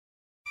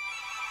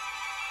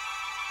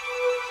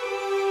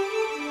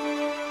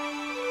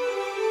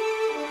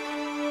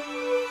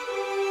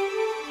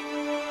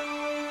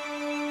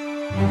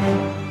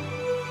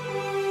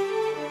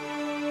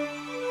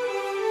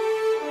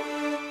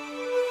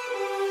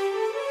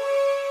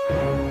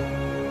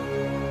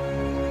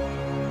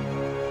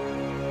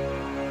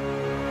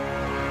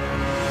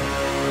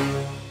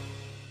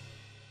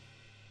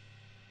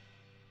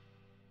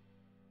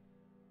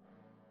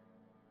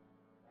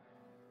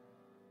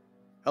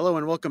Hello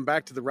and welcome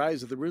back to the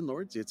Rise of the Rune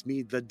Lords. It's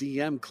me, the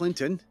DM,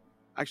 Clinton.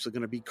 Actually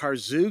going to be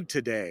Karzug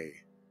today.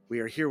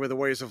 We are here with the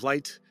Warriors of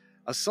Light,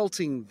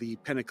 assaulting the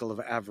Pinnacle of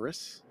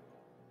Avarice.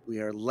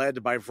 We are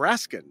led by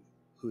Vraskin,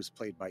 who is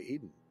played by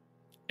Eden.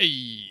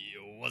 Hey,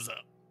 what's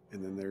up?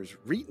 And then there's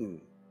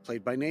Reeton,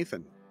 played by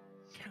Nathan.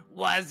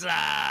 What's up?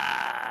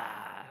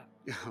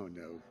 Oh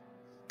no.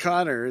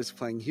 Connor is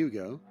playing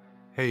Hugo.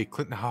 Hey,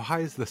 Clinton, how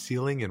high is the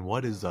ceiling and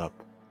what is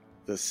up?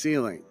 The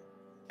Ceiling.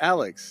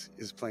 Alex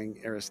is playing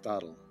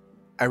Aristotle.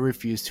 I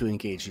refuse to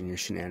engage in your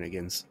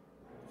shenanigans.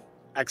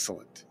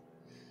 Excellent.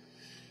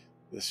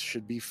 This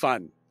should be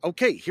fun.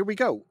 Okay, here we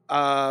go.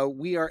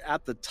 We are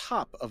at the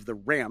top of the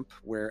ramp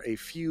where a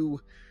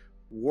few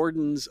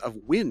Wardens of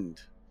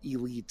Wind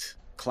elite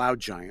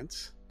cloud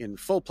giants in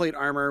full plate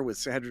armor with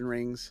Sahedron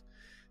rings.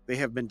 They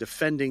have been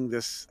defending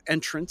this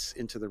entrance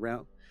into the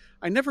realm.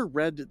 I never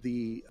read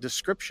the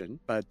description,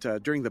 but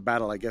during the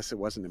battle, I guess it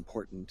wasn't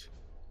important.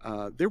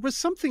 There was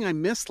something I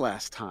missed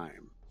last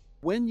time.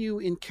 When you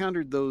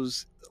encountered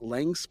those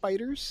Lang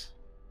spiders,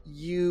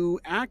 you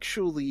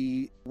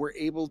actually were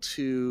able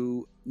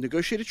to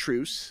negotiate a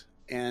truce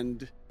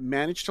and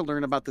manage to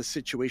learn about the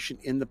situation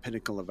in the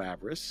Pinnacle of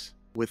Avarice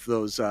with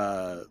those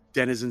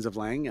denizens of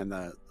Lang and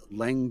the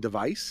Lang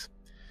device.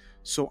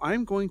 So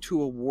I'm going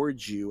to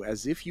award you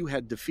as if you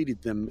had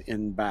defeated them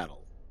in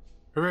battle.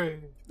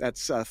 Hooray!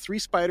 That's 3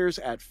 spiders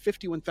at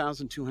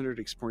 51,200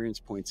 experience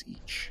points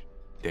each.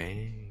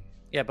 Dang.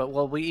 Yeah, but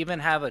will we even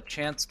have a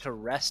chance to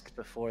rest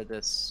before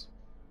this?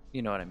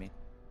 You know what I mean?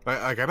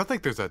 I don't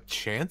think there's a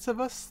chance of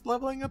us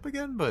leveling up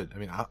again, but I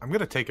mean, I'm going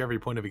to take every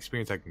point of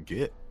experience I can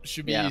get.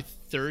 Should be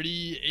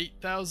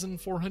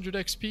 38,400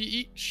 XP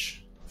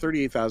each.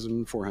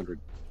 38,400.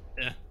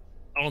 Yeah,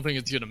 I don't think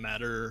it's gonna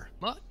matter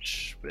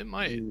much, but it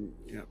might.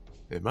 Yeah.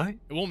 It might.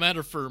 It won't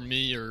matter for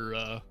me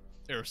or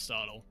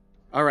Aristotle.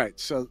 All right,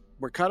 so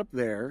we're caught up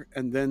there,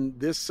 and then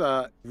this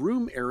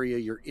room area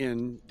you're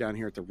in down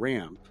here at the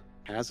ramp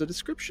has a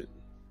description.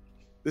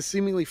 This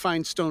seemingly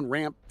fine stone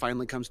ramp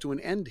finally comes to an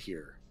end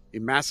here. A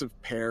massive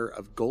pair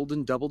of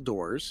golden double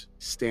doors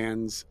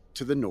stands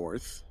to the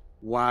north,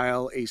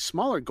 while a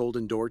smaller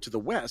golden door to the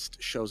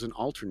west shows an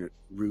alternate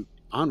route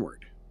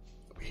onward.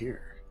 Over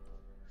here.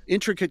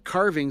 Intricate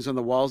carvings on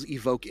the walls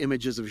evoke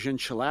images of Jin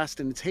Shalast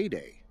in its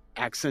heyday,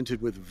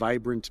 accented with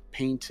vibrant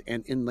paint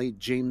and inlaid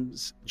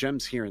gems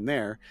here and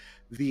there.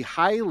 The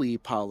highly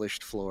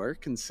polished floor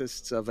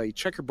consists of a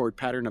checkerboard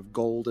pattern of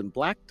gold and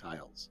black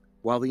tiles,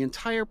 while the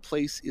entire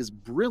place is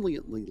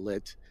brilliantly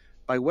lit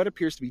by what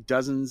appears to be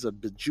dozens of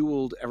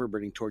bejeweled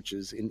ever-burning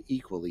torches in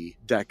equally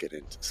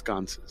decadent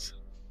sconces.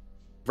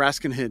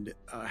 Vraskenhid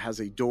has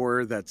a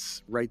door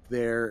that's right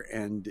there,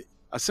 and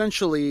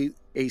essentially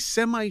a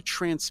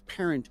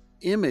semi-transparent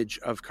image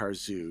of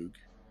Karzug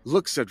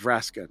looks at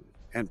Vraskin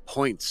and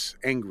points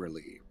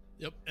angrily.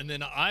 Yep, and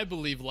then I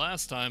believe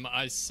last time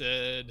I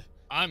said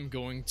I'm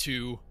going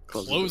to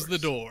Close the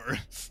door.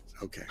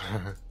 Okay.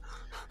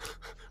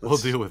 We'll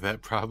deal with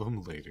that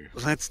problem later.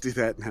 Let's do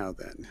that now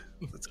then.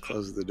 Let's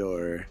close the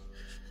door.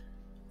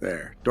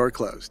 There. Door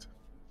closed.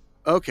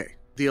 Okay.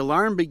 The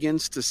alarm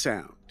begins to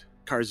sound.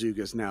 Karzug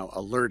is now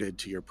alerted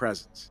to your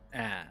presence.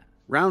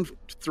 Round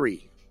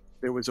 3.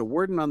 There was a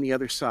warden on the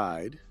other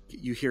side.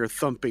 You hear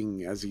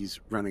thumping as he's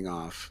running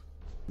off.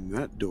 And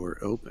that door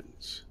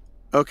opens.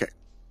 Okay.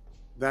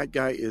 That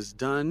guy is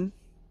done.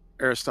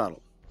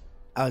 Aristotle.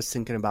 I was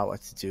thinking about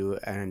what to do,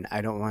 and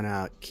I don't want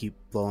to keep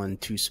blowing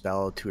 2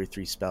 or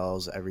 3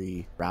 spells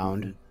every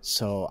round.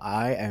 So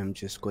I am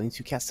just going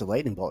to cast a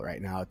lightning bolt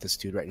right now at this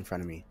dude right in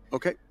front of me.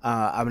 Okay.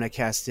 I'm going to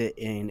cast it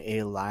in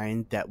a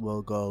line that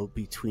will go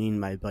between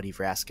my buddy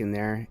Vraskin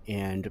there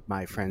and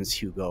my friends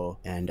Hugo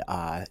and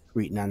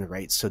Reeton on the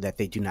right so that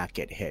they do not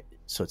get hit.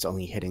 So it's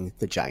only hitting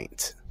the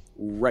giant.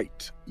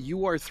 Right.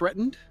 You are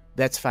threatened?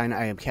 That's fine.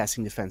 I am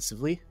casting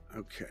defensively.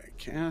 Okay.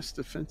 Cast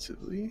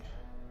defensively.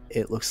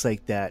 It looks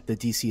like that the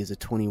DC is a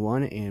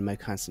 21 and my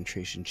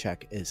concentration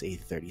check is a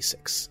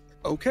 36.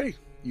 Okay.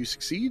 You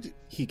succeed?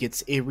 He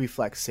gets a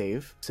reflex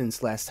save,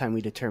 since last time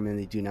we determined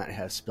they do not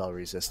have spell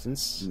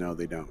resistance. No,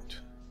 they don't.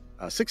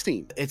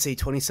 16. It's a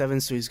 27,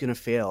 so he's going to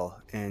fail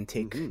and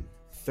take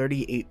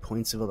 38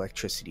 points of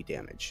electricity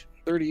damage.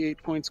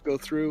 38 points go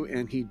through,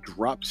 and he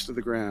drops to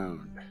the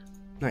ground.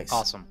 Nice.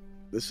 Awesome.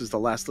 This is the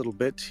last little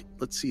bit.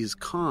 Let's see, his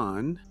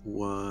con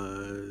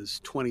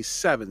was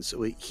 27,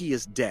 so he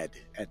is dead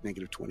at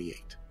negative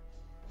 28.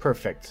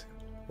 Perfect.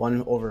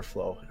 1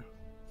 overflow.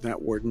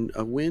 That Warden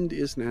of Wind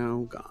is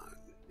now gone.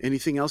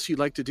 Anything else you'd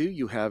like to do?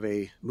 You have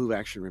a move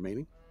action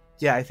remaining.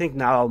 Yeah, I think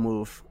now I'll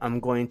move. I'm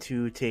going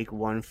to take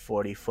 1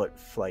 40-foot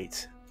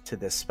flight to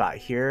this spot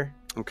here.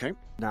 Okay.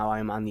 Now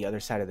I'm on the other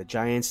side of the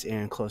giants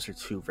and closer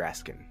to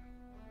Vraskin.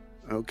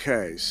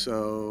 Okay,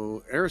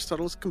 so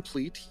Aristotle is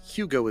complete.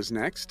 Hugo is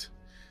next.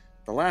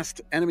 The last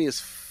enemy is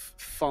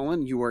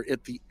fallen. You are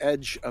at the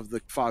edge of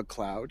the fog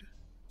cloud.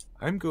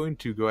 I'm going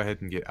to go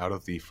ahead and get out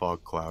of the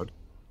fog cloud,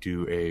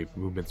 do a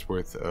movement's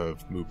worth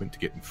of movement to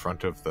get in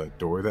front of the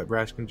door that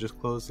Vraskin just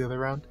closed the other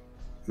round.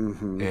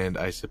 Mm-hmm. And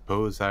I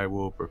suppose I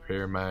will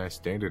prepare my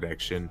standard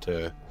action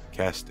to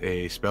cast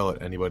a spell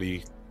at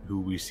anybody who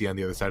we see on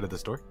the other side of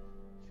this door.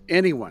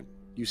 Anyone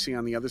you see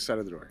on the other side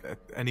of the door.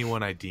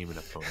 Anyone I deem an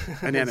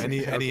opponent. An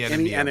enemy. Any Okay.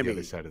 enemy on enemy. the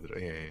other side of the door.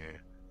 Yeah.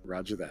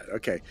 Roger that.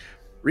 Okay.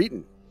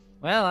 Reeton.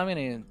 Well, I'm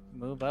going to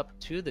move up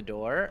to the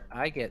door.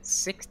 I get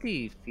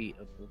 60 feet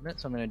of movement,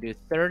 so I'm going to do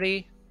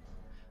 30.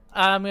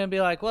 I'm going to be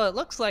like, well, it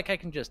looks like I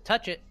can just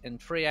touch it and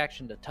free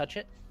action to touch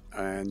it.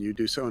 And you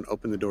do so and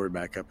open the door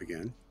back up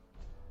again.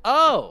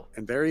 Oh!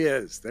 And there he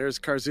is. There's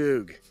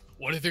Karzug.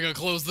 What do you think I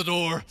closed the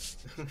door?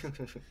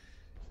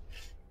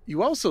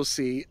 You also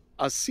see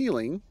a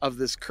ceiling of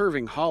this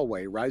curving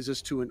hallway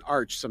rises to an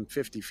arch some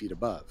 50 feet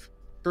above.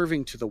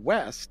 Curving to the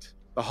west,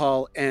 the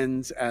hall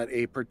ends at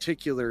a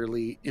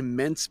particularly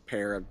immense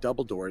pair of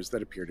double doors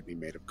that appear to be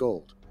made of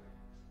gold.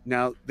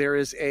 Now, there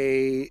is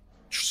a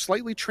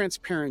slightly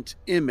transparent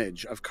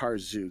image of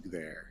Karzug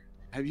there.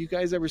 Have you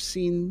guys ever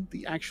seen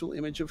the actual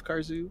image of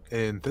Karzug?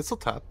 In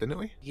Thistletop, didn't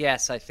we?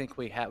 Yes, I think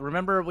we have.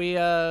 Remember, we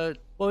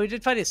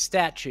did find his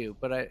statue,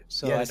 but I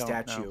don't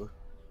statue. know.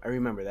 I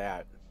remember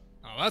that.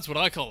 Oh, that's what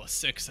I call a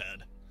six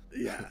head.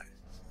 Yeah.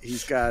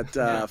 He's got,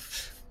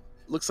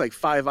 looks like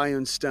 5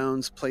 iron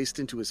stones placed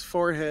into his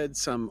forehead,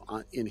 some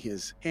in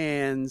his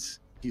hands.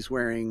 He's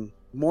wearing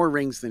more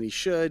rings than he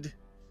should.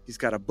 He's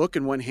got a book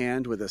in one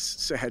hand with a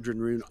Sahedron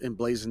rune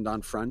emblazoned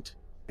on front,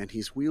 and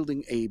he's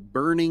wielding a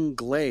burning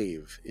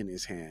glaive in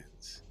his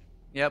hands.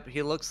 Yep,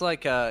 he looks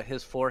like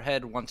his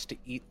forehead wants to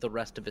eat the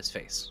rest of his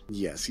face.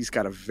 Yes, he's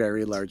got a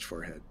very large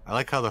forehead. I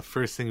like how the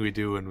first thing we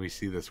do when we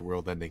see this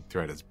world-ending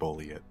threat is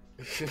bully it.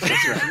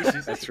 That's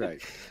right. That's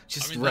right.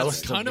 Just I mean, that's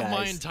roast them, kind of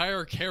my guys.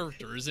 entire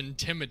character is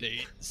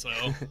intimidate, so...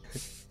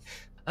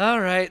 All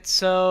right,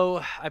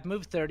 so I've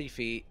moved 30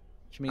 feet,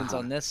 which means Uh-huh.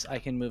 on this I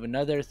can move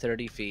another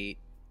 30 feet.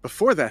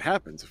 Before that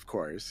happens, of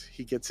course,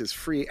 he gets his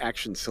free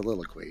action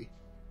soliloquy.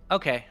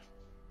 Okay.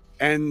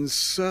 And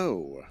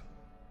so,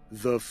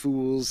 the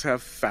fools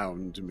have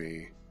found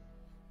me.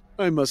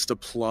 I must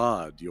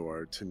applaud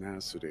your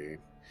tenacity.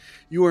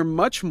 You are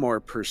much more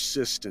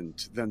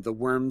persistent than the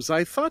worms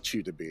I thought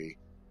you to be.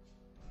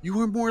 You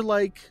are more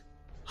like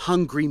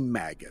hungry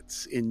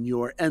maggots in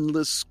your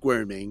endless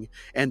squirming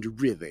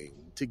and writhing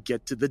to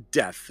get to the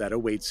death that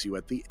awaits you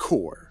at the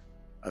core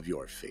of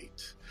your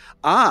fate.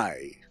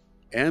 I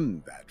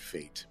am that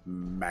fate,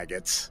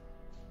 maggots.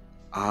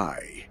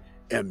 I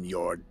am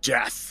your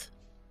death.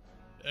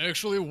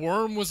 Actually,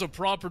 worm was a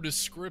proper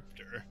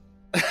descriptor.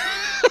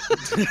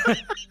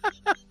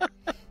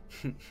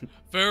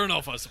 Fair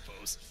enough, I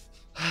suppose.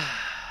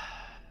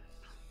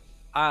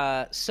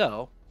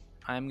 So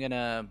I'm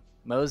gonna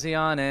mosey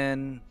on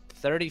in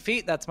 30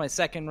 feet. That's my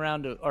second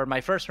round or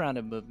my first round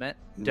of movement.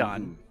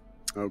 Done.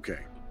 Okay.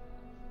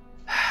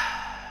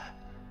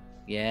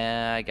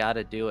 Yeah, I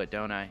gotta do it,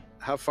 don't I?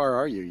 How far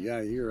are you?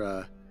 Yeah,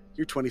 you're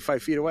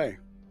 25 feet away.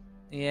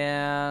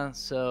 Yeah,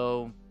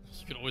 so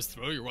You can always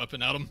throw your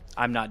weapon at him.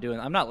 I'm not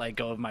letting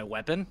go of my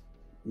weapon.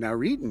 Now,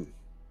 Reeton,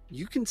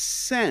 you can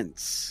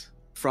sense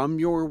from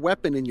your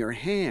weapon in your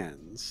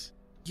hands,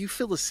 you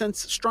feel a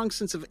strong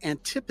sense of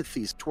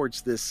antipathies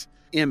towards this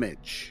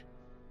image.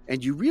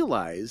 And you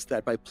realize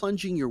that by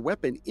plunging your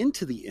weapon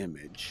into the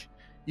image,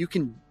 you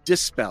can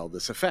dispel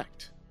this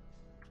effect.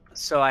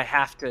 So I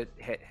have to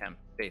hit him,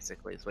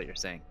 basically, is what you're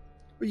saying.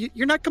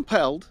 You're not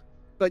compelled,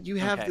 but you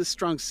have Okay. this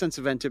strong sense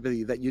of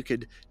antipathy that you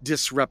could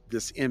disrupt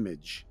this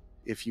image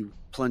if you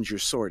plunge your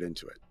sword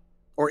into it.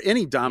 Or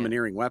any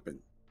domineering weapon.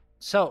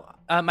 So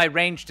my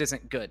ranged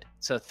isn't good.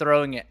 So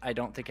throwing it, I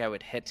don't think I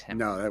would hit him.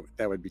 No,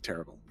 that would be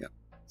terrible. Yeah.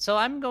 So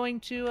I'm going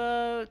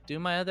to do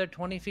my other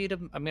 20 feet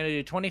of... I'm going to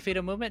do 20 feet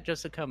of movement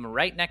just to come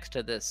right next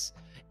to this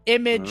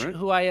image, All right.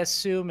 who I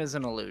assume is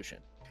an illusion.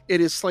 It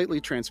is slightly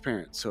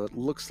transparent, so it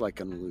looks like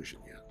an illusion,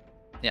 yeah.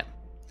 Yeah.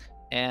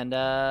 And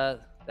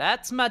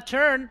that's my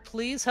turn.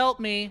 Please help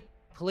me.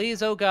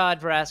 Please, oh God,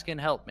 Vraskin,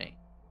 help me.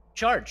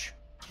 Charge.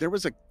 There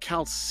was a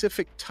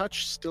calcific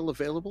touch still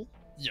available?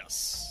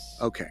 Yes.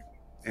 Okay.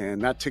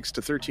 And that ticks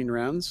to 13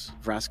 rounds.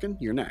 Vraskin,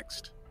 you're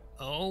next.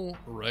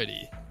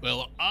 Alrighty.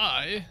 Well,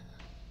 I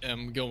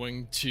am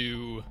going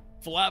to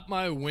flap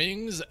my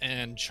wings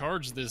and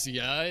charge this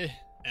guy.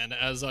 And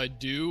as I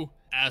do,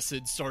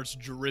 acid starts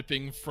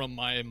dripping from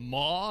my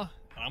maw,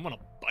 and I'm gonna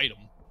bite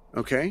him.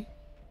 Okay.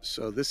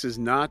 So this is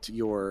not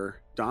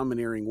your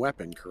domineering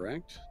weapon,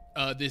 correct?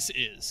 This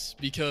is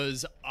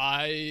because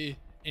I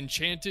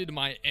enchanted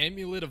my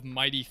Amulet of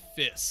Mighty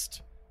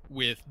Fist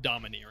with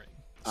Domineering.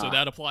 So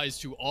that applies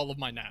to all of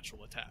my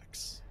natural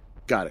attacks.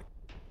 Got it.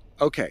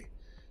 Okay.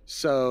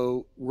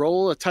 So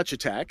roll a touch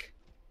attack.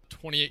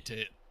 28 to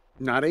hit.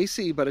 Not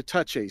AC, but a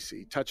touch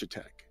AC. Touch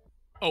attack.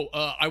 Oh,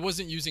 I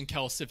wasn't using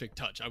Calcific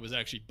Touch. I was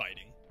actually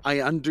biting. I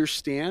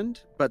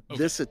understand, but Okay.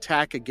 this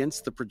attack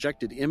against the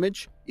projected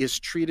image is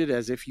treated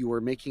as if you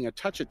were making a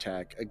touch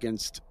attack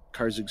against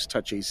Karzug's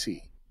touch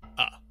AC.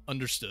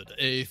 Understood.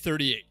 A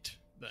 38,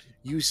 then.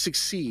 You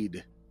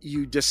succeed.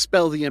 You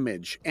dispel the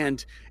image,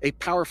 and a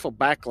powerful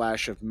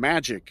backlash of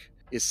magic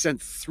is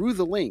sent through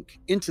the link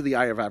into the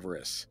Eye of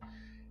Avarice.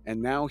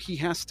 And now he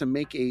has to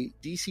make a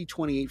DC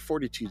 28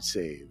 Fortitude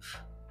save.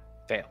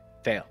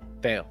 Fail.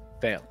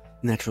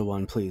 Natural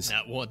one, please.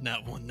 That one.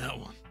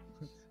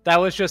 That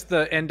was just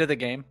the end of the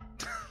game.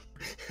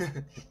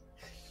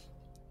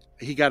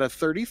 He got a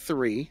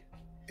 33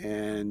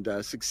 and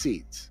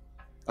succeeds,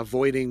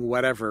 avoiding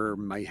whatever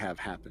might have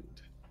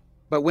happened.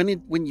 But when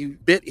you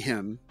bit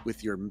him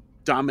with your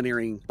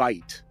domineering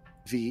bite,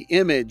 the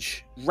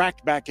image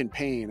racked back in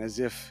pain as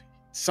if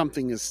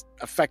something is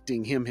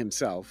affecting him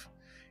himself,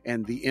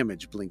 and the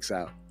image blinks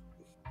out.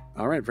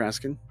 All right,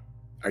 Vraskin,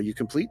 are you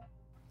complete?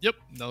 Yep,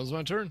 that was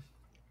my turn.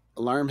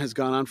 Alarm has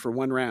gone on for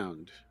 1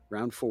 round,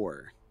 round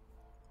 4.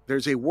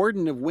 There's a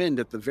Warden of Wind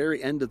at the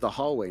very end of the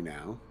hallway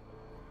now.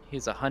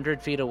 He's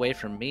 100 feet away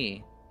from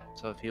me,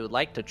 so if he would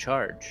like to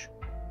charge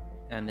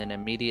and then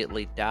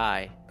immediately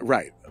die...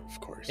 Right, of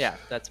course. Yeah,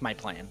 that's my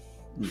plan.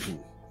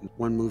 Mm-hmm.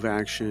 1 move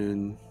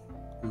action,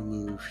 1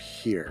 move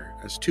here.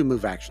 That's 2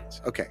 move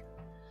actions. Okay.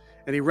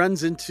 And he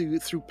runs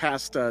through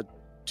past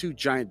 2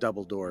 giant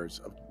double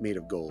doors made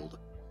of gold.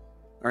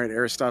 All right,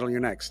 Aristotle, you're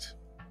next.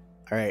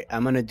 All right,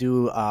 I'm going to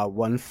do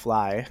 1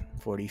 fly,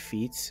 40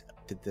 feet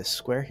to this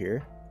square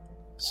here.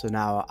 So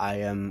now I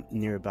am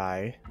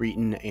nearby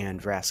Reeton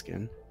and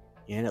Vraskin.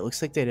 And it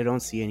looks like they don't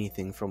see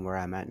anything from where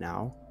I'm at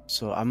now.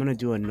 So I'm going to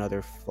do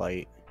another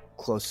flight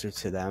closer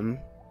to them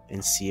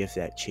and see if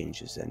that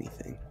changes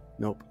anything.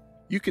 Nope.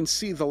 You can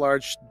see the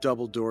large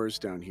double doors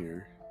down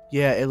here.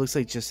 Yeah, it looks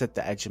like just at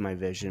the edge of my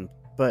vision.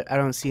 But I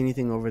don't see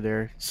anything over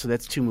there. So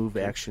that's 2 move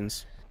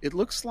actions. It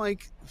looks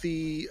like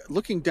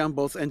looking down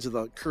both ends of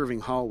the curving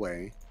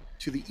hallway,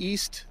 to the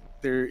east,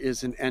 there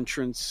is an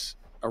entrance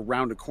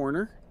around a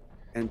corner.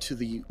 And to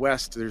the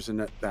west, there's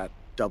that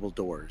double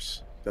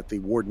doors that the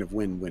Warden of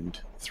Wind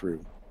went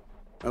through.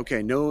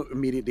 Okay, no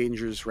immediate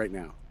dangers right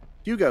now.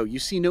 Hugo, you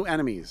see no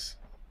enemies.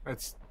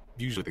 That's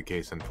usually the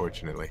case,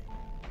 unfortunately.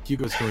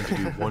 Hugo's going to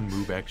do 1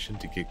 move action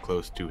to get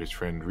close to his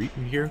friend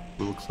Reeton here,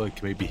 who looks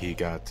like maybe he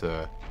got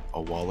a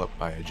wall up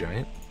by a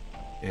giant.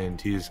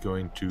 And he is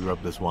going to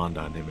rub this wand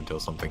on him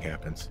until something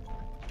happens.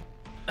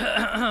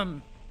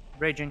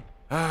 Raging.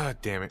 Ah,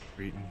 damn it,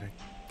 Reeton.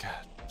 God.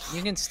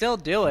 You can still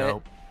do it.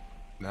 Nope,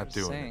 not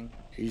doing Saying.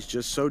 He's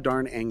just so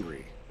darn angry.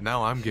 it.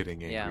 Now I'm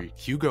getting angry. Yeah.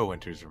 Hugo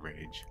enters a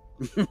rage.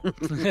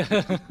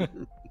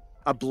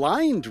 A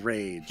blind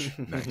rage.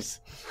 Nice.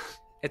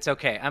 It's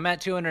okay. I'm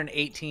at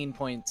 218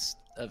 points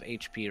of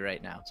HP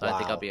right now, so I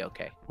think Wow. I'll be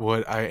okay.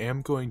 What I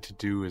am going to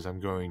do is I'm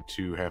going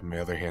to have my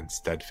other hand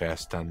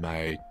steadfast on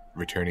my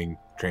returning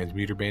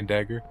transmuter bane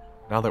dagger.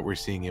 Now that we're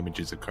seeing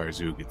images of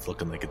Karzug, it's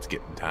looking like it's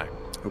getting time.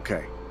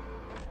 Okay.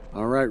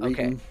 All right, Reeton.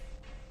 Okay.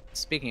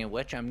 Speaking of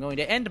which, I'm going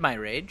to end my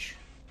rage,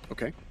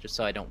 Okay. just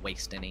so I don't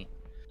waste any.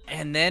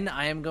 And then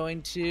I am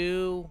going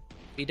to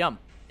be dumb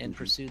and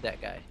pursue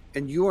that guy.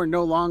 And you are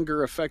no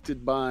longer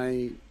affected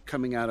by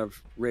coming out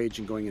of rage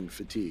and going into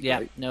fatigue, Yeah,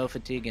 right? no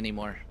fatigue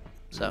anymore.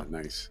 So,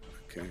 Nice.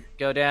 Okay.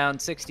 go down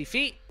 60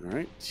 feet. All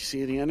right. Do you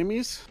see any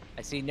enemies?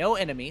 I see no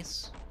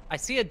enemies. I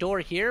see a door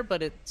here,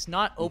 but it's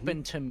not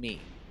open to me.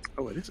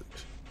 Oh, it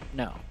isn't.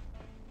 No.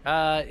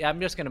 I'm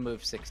just going to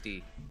move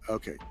 60.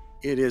 Okay.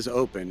 It is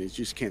open. You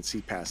just can't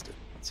see past it.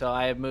 So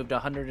I have moved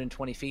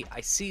 120 feet.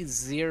 I see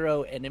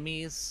 0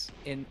 enemies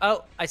in...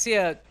 Oh, I see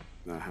a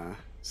Uh-huh.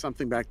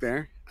 Something back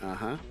there.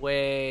 Uh-huh.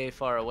 way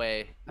far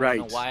away. I Right.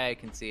 don't know why I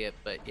can see it,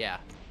 but yeah.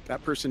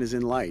 That person is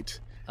in light.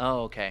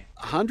 Oh, okay.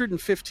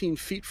 115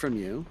 feet from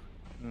you,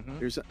 Hmm.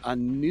 there's a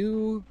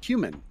new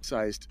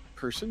human-sized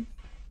person.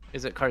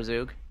 Is it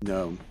Karzug?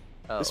 No.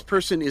 Oh, This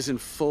person is in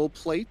full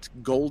plate,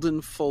 golden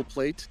full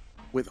plate,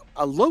 with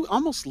a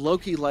almost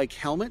Loki-like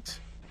helmet.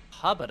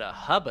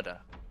 Hubbada.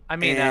 I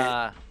mean,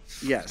 And-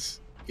 Yes.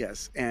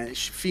 And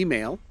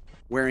female,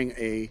 wearing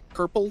a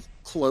purple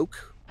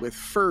cloak with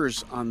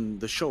furs on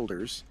the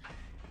shoulders,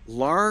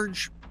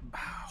 large,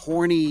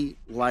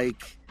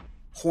 horny-like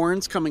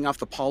horns coming off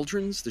the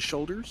pauldrons, the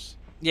shoulders.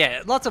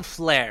 yeah, lots of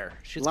flair.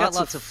 She's got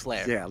lots of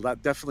flair. Yeah,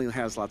 that definitely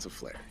has lots of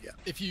flair. Yeah.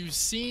 If you've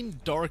seen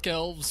Dark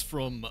Elves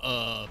from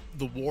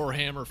the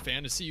Warhammer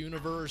Fantasy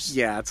Universe,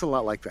 Yeah, it's a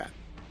lot like that.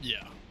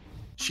 yeah.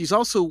 She's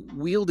also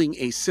wielding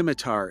a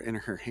scimitar in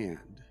her hand.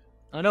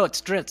 Oh, no,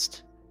 it's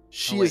Dritzt.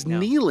 She Oh, wait, is no.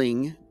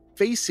 kneeling,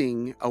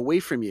 facing away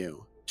from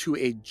you to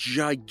a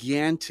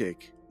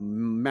gigantic,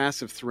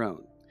 massive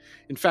throne.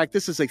 In fact,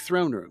 this is a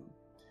throne room.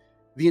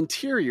 The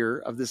interior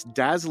of this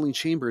dazzling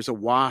chamber is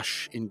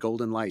awash in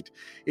golden light.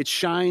 It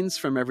shines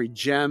from every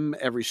gem,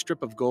 every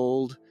strip of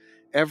gold,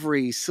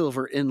 every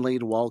silver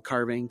inlaid wall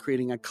carving,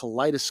 creating a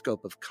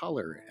kaleidoscope of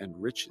color and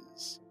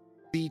riches.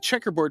 The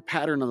checkerboard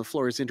pattern on the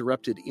floor is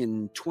interrupted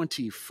in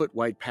 20-foot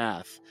wide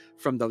path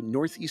from the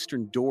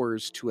northeastern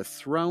doors to a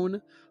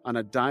throne on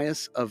a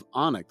dais of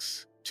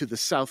onyx to the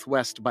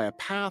southwest by a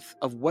path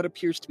of what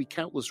appears to be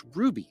countless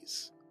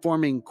rubies,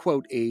 forming,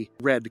 quote, a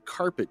red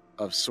carpet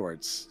of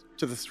sorts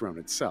to the throne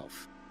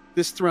itself.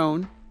 This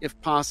throne, if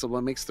possible,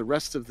 makes the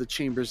rest of the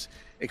chamber's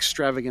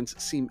extravagance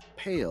seem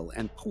pale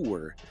and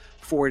poor,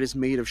 for it is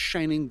made of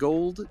shining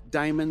gold,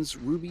 diamonds,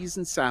 rubies,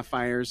 and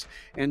sapphires,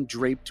 and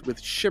draped with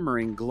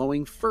shimmering,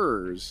 glowing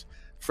furs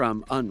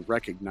from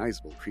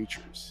unrecognizable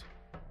creatures.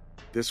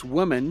 This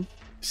woman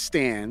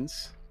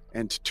stands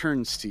and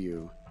turns to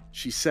you.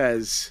 She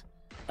says,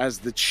 as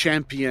the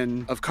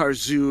champion of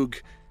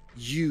Karzug,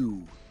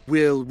 you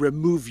will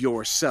remove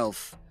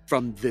yourself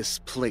from this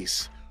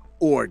place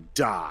or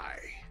die.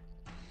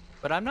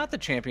 But I'm not the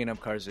champion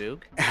of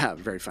Karzug.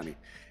 Very funny.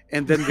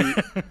 And then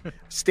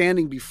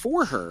standing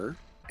before her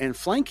and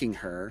flanking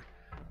her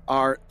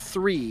are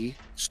 3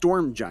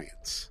 storm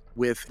giants,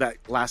 with that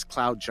last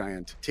cloud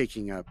giant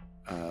taking up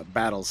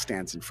battle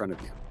stance in front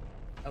of you.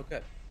 Oh,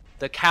 good.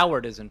 The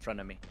coward is in front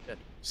of me. Good.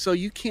 So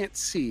you can't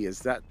see,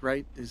 is that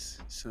right?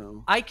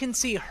 I can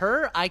see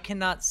her. I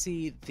cannot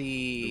see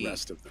the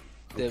rest of them.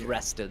 The Okay.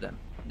 rest of them.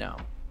 No.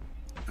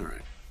 All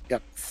right.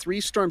 Yep.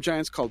 3 storm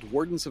giants called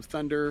Wardens of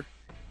Thunder,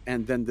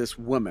 and then this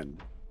woman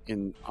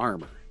in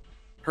armor.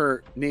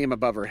 Her name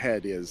above her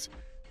head is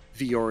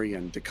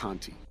Viorian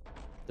DeConti.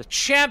 The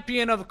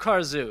champion of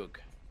Karzug.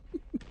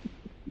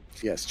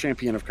 Yes,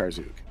 champion of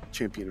Karzug,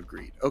 champion of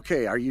greed.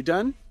 Okay, are you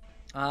done?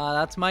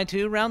 That's my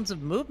 2 rounds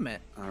of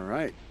movement. All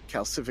right.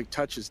 Calcific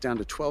Touch is down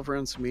to 12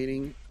 rounds of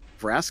meeting.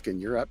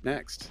 Vraskin, you're up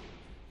next.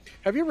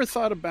 Have you ever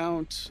thought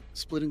about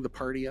splitting the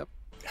party up?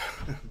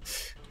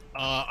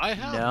 I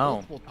have No.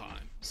 multiple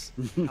times.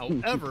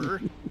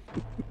 However,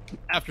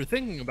 after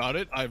thinking about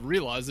it, I've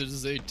realized it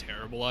is a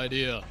terrible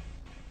idea.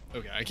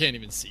 Okay, I can't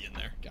even see in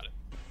there. Got it.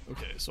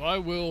 Okay, so I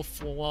will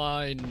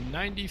fly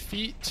 90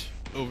 feet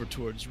over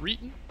towards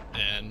Reeton,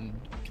 and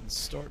can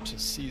start to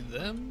see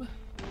them.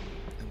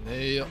 And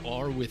they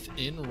are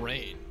within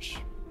range.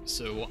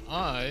 So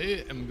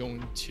I am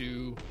going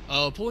to...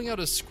 pulling out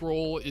a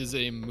scroll is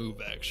a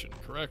move action,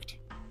 correct?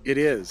 It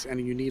is,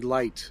 and you need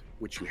light,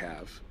 which you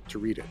have, to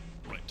read it.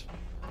 Right.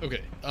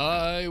 Okay,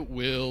 I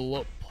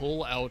will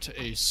pull out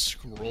a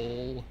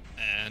scroll,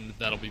 and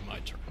that'll be my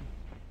turn.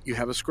 You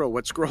have a scroll.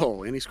 What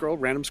scroll? Any scroll?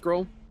 Random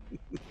scroll?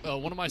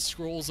 One of my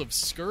scrolls of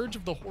Scourge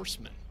of the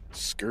Horsemen.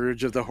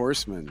 Scourge of the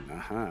Horseman.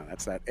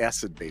 That's that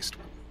acid-based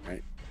one,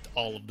 right?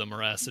 All of them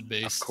are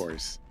acid-based. Of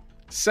course.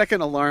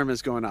 Second alarm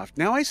is going off.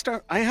 Now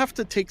I have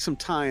to take some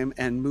time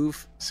and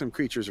move some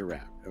creatures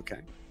around,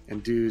 okay?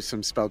 And do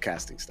some spell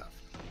casting stuff.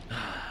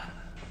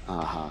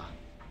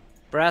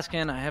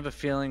 Braskin, I have a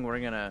feeling we're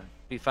going to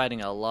be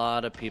fighting a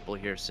lot of people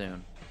here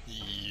soon.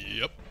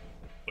 Yep.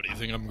 What do you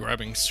think? I'm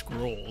grabbing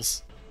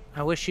scrolls.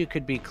 I wish you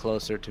could be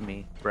closer to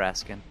me,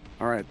 Braskin.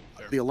 All right.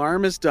 The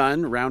alarm is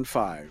done. Round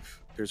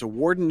 5. There's a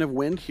Warden of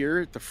Wind here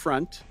at the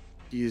front.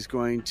 He's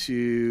going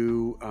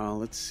to,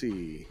 let's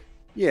see.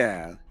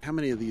 Yeah. How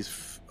many of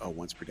these?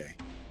 Once per day.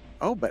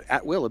 Oh, but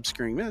at will,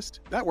 Obscuring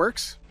Mist. That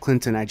works.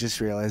 Clinton, I just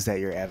realized that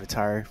your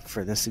avatar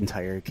for this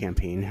entire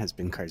campaign has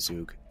been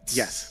Karzug.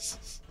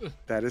 Yes.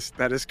 That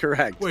is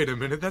correct. Wait a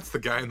minute, that's the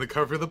guy in the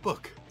cover of the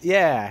book.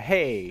 Yeah,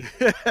 hey.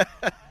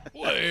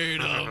 Wait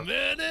a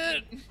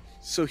minute.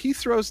 So he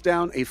throws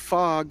down a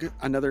fog,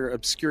 another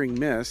Obscuring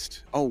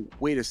Mist. Oh,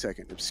 wait a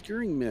second.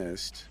 Obscuring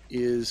Mist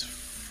is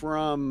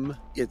from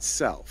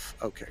itself.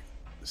 Okay.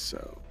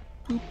 So,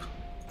 boop.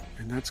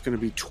 And that's going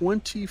to be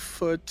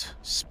 20-foot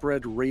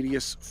spread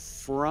radius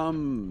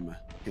from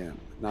him,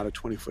 not a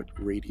 20-foot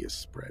radius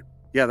spread.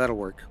 Yeah, that'll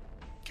work.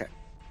 Okay.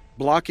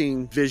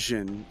 Blocking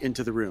vision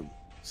into the room.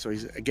 So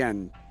he's,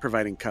 again,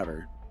 providing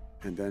cover.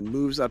 And then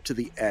moves up to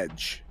the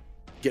edge,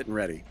 getting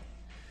ready.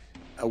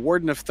 A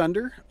Warden of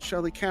Thunder.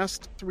 Shall they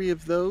cast 3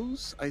 of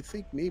those? I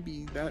think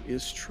maybe that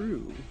is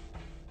true.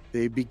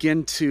 They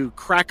begin to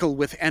crackle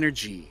with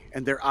energy,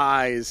 and their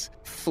eyes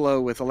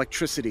flow with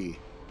electricity,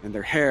 and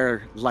their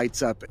hair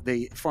lights up.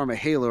 They form a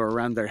halo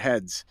around their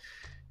heads,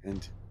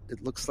 and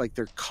it looks like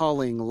they're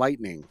calling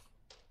lightning.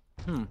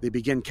 They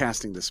begin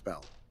casting the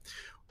spell.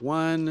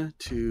 1,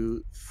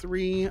 2,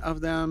 3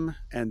 of them,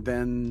 and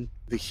then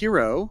the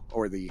hero,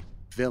 or the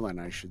villain,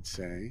 I should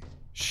say,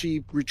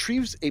 she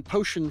retrieves a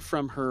potion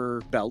from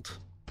her belt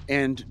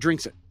and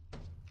drinks it.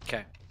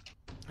 Okay.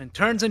 And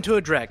turns into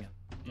a dragon.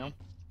 No?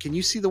 Can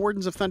you see the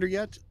Wardens of Thunder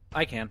yet?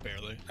 I can.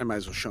 Barely. I might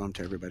as well show them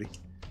to everybody.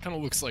 Kind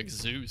of looks like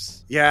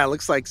Zeus. Yeah, it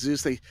looks like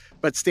Zeus,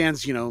 but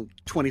stands,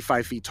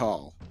 25 feet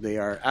tall. They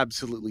are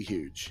absolutely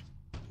huge.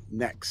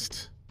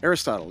 Next.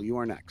 Aristotle, you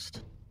are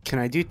next. Can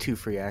I do 2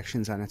 free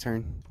actions on a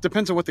turn?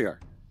 Depends on what they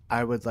are.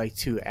 I would like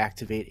to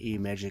activate a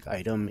magic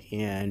item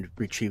and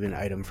retrieve an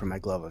item from my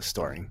Glove of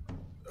Storing.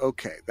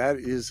 Okay, that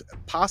is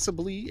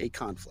possibly a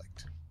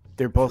conflict.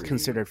 They're both Free.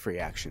 considered free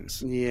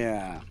actions.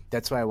 Yeah.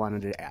 That's why I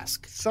wanted to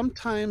ask.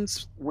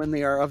 Sometimes when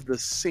they are of the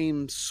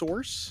same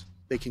source,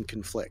 they can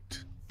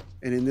conflict.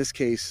 And in this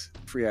case,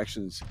 free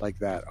actions like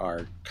that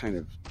are kind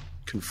of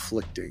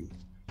conflicting.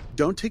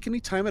 Don't take any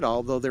time at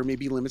all, though there may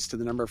be limits to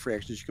the number of free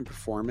actions you can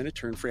perform in a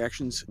turn. Free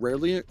actions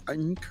rarely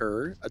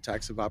incur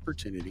attacks of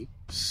opportunity.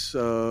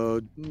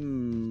 So,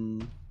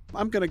 I'm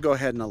going to go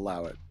ahead and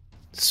allow it.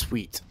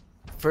 Sweet.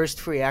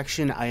 First free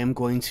action, I am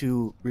going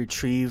to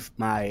retrieve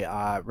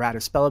my Rod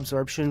of Spell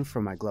Absorption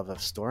from my Glove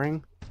of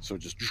Storing. So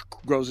it just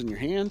grows in your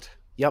hand.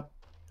 Yep.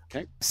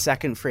 Okay.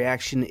 Second free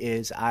action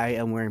is I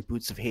am wearing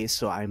Boots of Haste,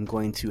 so I'm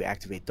going to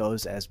activate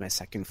those as my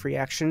second free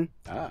action.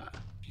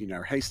 You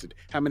are hasted.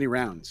 How many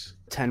rounds?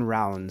 10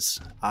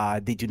 rounds.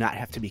 They do not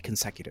have to be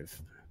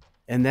consecutive.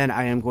 And then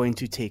I am going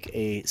to take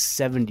a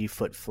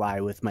 70-foot fly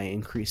with my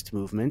increased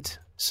movement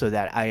so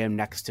that I am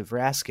next to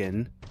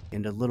Vraskin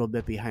and a little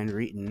bit behind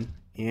Reeton.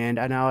 And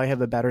now I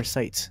have a better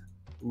sight.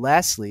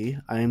 Lastly,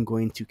 I am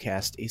going to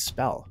cast a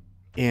spell.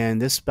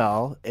 And this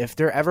spell, if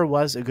there ever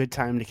was a good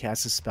time to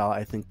cast a spell,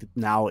 I think that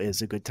now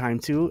is a good time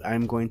to.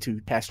 I'm going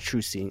to cast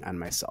True Seeing on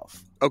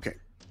myself. Okay.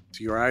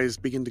 So your eyes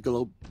begin to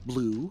glow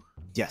blue.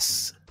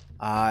 Yes.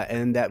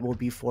 And that will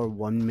be for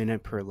 1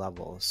 minute per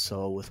level.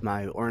 So with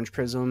my orange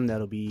prism,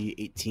 that'll be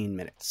 18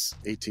 minutes.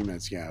 18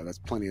 minutes, yeah, that's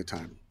plenty of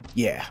time.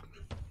 Yeah.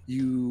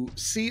 You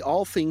see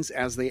all things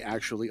as they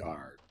actually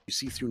are. You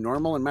see through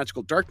normal and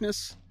magical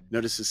darkness,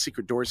 notices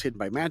secret doors hidden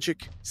by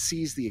magic,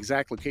 sees the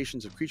exact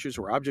locations of creatures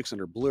or objects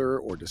under blur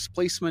or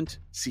displacement,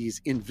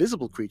 sees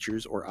invisible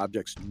creatures or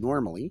objects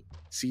normally,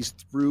 sees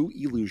through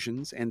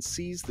illusions, and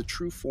sees the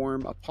true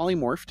form of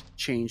polymorphed,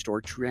 changed,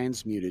 or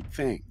transmuted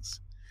things.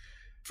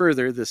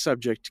 Further, the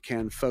subject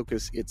can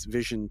focus its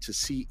vision to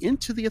see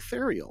into the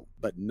ethereal,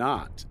 but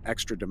not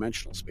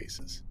extra-dimensional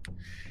spaces.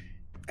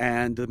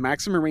 And the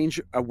maximum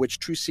range of which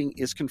true seeing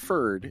is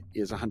conferred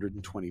is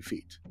 120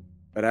 feet.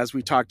 But as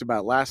we talked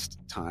about last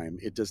time,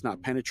 it does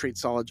not penetrate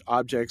solid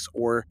objects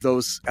or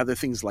those other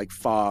things like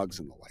fogs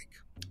and the like.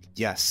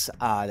 Yes,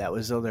 that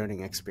was a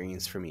learning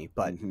experience for me,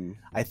 but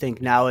I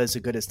think now is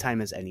as good a time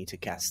as any to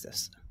cast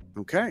this.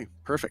 Okay,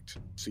 perfect.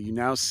 So you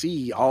now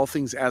see all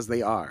things as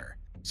they are.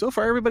 So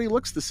far, everybody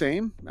looks the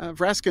same.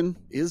 Vraskin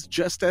is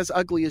just as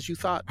ugly as you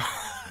thought.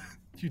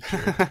 You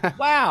jerk.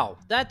 Wow,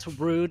 that's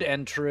rude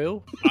and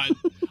true.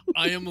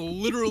 I am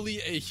literally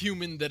a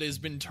human that has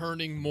been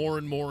turning more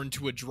and more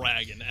into a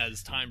dragon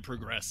as time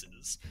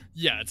progresses.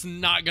 Yeah, it's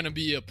not going to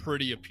be a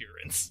pretty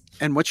appearance.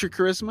 And what's your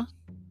charisma?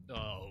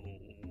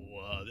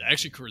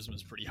 Actually, charisma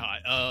is pretty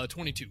high.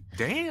 22.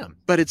 Damn.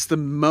 But it's the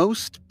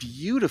most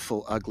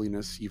beautiful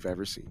ugliness you've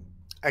ever seen.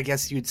 I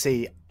guess you'd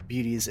say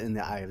beauty is in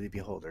the eye of the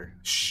beholder.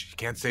 Shh, you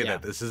can't say Yeah.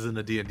 that. This isn't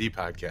a D&D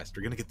podcast.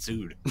 We're going to get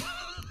sued.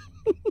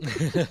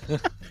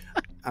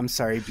 I'm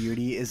sorry,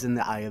 beauty is in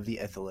the eye of the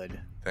Ithalid.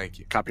 Thank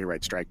you.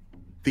 Copyright strike.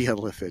 The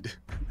Elithid.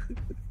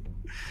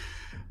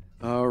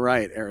 All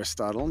right,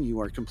 Aristotle,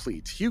 you are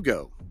complete.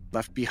 Hugo,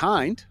 left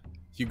behind.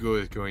 Hugo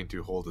is going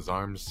to hold his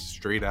arms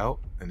straight out,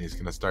 and he's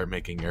going to start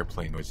making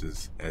airplane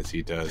noises as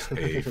he does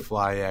a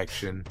fly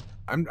action.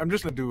 I'm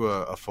just going to do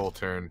a full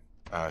turn,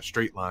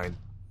 straight line.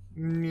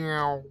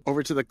 Meow.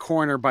 Over to the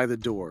corner by the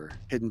door,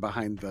 hidden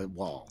behind the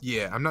wall.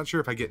 Yeah, I'm not sure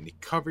if I get any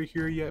cover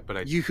here yet, but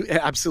I You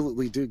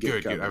absolutely do get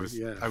good. covered. I was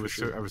Yeah, I for was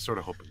sure. I was sort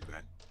of hoping for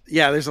that.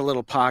 Yeah, there's a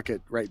little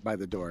pocket right by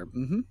the door.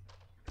 Mm-hmm.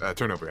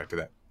 Turnover after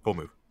that. Full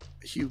move.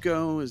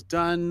 Hugo is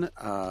done.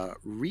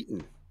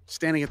 Reeton,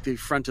 standing at the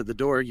front of the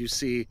door, you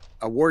see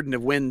a warden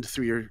of wind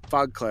through your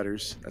fog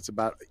clutters. That's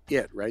about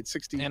it, right?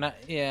 60. And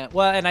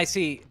I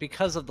see,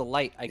 because of the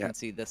light, I Yeah. can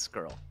see this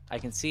girl. I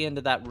can see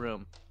into that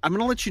room. I'm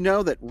going to let you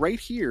know that right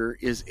here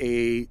is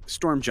a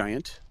storm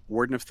giant,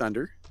 Warden of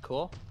Thunder.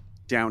 Cool.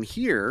 Down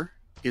here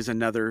is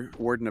another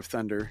Warden of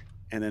Thunder,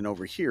 and then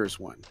over here is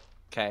one.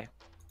 Okay.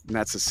 And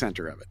that's the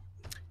center of it.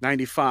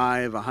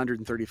 95,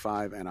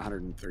 135, and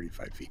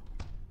 135 feet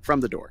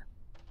from the door.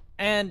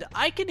 And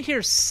I can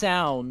hear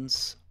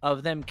sounds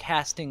of them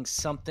casting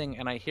something,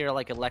 and I hear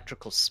like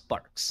electrical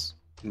sparks.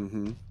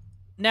 Mm-hmm.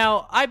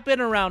 Now, I've been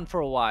around for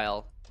a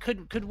while.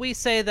 Could we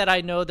say that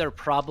I know they're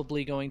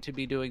probably going to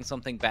be doing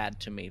something bad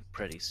to me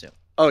pretty soon?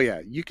 Oh,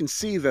 yeah. You can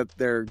see that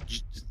they're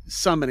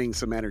summoning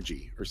some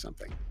energy or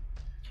something.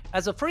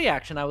 As a free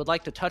action, I would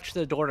like to touch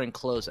the door and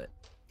close it.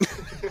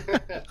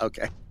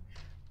 Okay.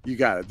 You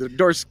got it. The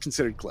door's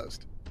considered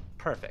closed.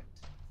 Perfect.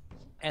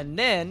 And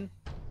then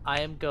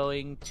I am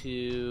going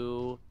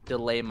to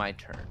delay my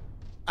turn.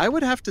 I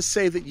would have to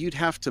say that you'd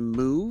have to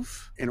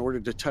move in order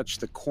to touch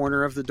the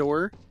corner of the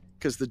door,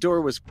 because the door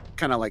was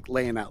kind of like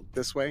laying out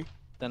this way.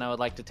 Then I would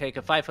like to take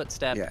a 5-foot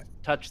step, Yeah.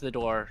 touch the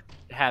door,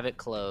 have it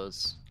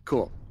close.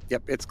 Cool.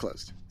 Yep, it's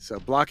closed. So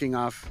blocking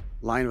off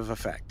line of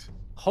effect.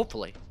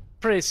 Hopefully.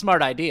 Pretty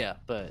smart idea,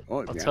 but Oh,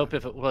 let's yeah. hope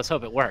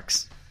it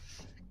works.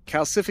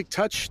 Calcific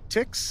touch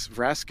ticks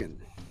Vraskin.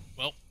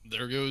 Well,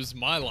 there goes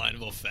my line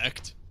of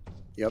effect.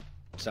 Yep.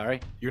 Sorry.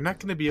 You're not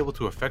going to be able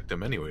to affect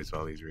him anyways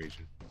while he's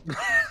raging.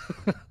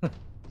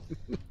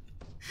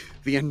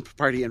 The end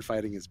party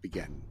infighting has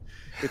begun.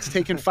 It's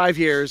taken 5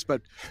 years,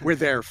 but we're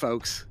there,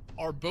 folks.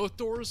 Are both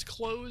doors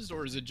closed,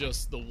 or is it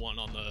just the one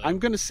on the... I'm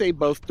going to say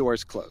both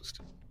doors closed.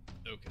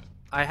 Okay.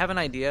 I have an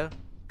idea.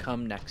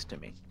 Come next to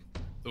me.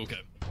 Okay.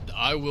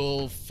 I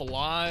will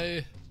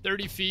fly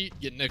 30 feet,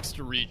 get next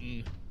to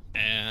Reeton,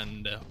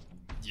 and...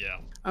 yeah.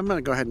 I'm going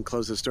to go ahead and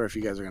close this door if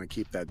you guys are going to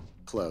keep that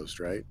closed,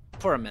 right?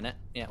 For a minute.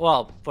 Yeah.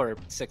 Well, for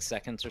 6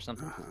 seconds or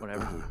something.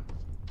 Whatever.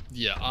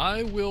 Yeah,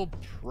 I will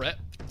prep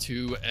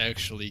to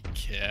actually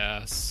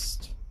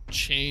cast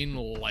Chain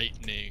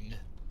Lightning.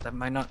 That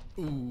might not...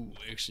 Ooh,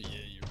 actually,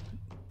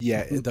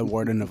 yeah, Yeah, the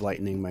Warden of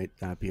Lightning might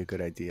not be a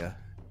good idea.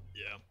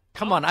 yeah.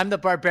 Come on, I'm the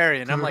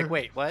barbarian. I'm like,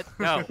 wait, what?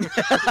 No. Can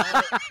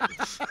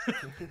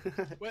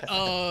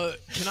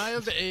I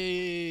have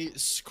a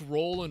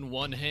scroll in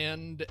one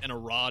hand and a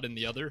rod in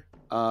the other?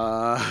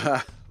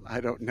 I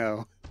don't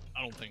know.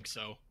 I don't think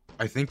so.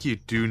 I think you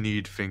do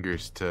need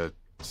fingers to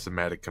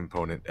somatic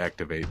component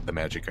activate the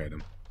magic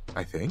item.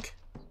 I think.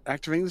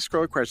 Activating the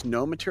scroll requires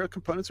no material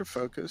components or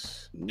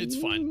focus. It's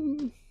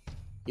fine.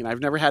 I've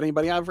never had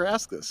anybody ever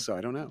ask this, so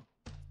I don't know.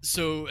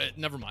 So,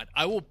 never mind.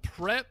 I will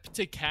prep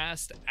to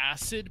cast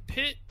Acid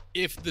Pit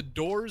if the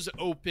doors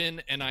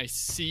open and I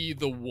see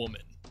the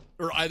woman.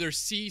 Or either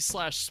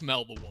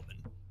see/smell the woman.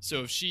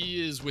 So if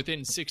she is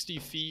within 60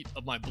 feet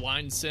of my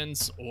blind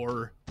sense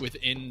or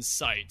within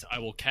sight, I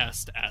will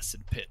cast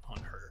Acid Pit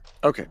on her.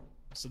 Okay.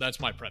 So that's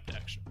my prepped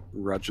action.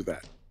 Roger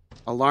that.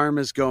 Alarm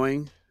is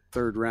going.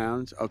 3rd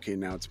round. Okay,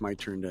 now it's my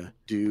turn to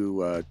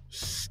do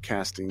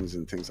castings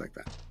and things like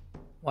that.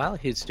 While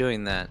he's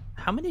doing that,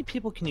 how many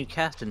people can you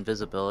cast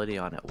invisibility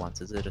on at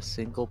once? Is it a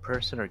single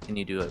person, or can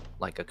you do it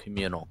like a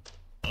communal?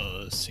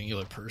 A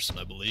singular person,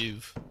 I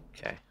believe.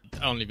 Okay. I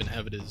don't even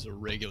have it as a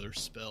regular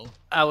spell.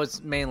 I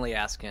was mainly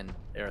asking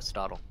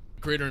Aristotle.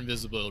 Greater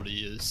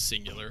invisibility is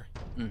singular.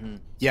 Mm-hmm.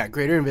 Yeah,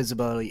 greater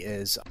invisibility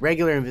is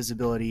regular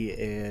invisibility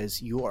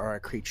is you are a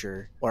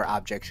creature or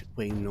object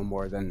weighing no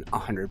more than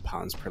 100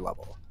 pounds per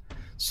level.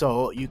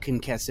 So you can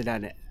cast it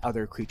on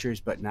other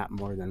creatures, but not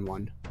more than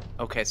one.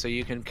 Okay, so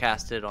you can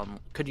cast it on...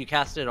 Could you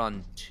cast it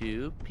on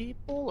 2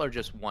 people or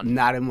just 1?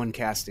 Not in one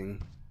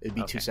casting. It'd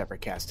be Okay. 2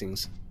 separate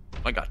castings.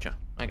 I gotcha.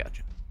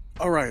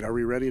 All right, are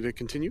we ready to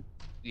continue?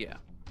 Yeah.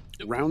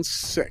 Round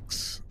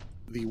 6.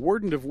 The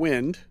Warden of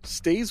Wind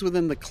stays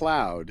within the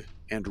cloud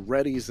and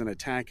readies an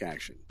attack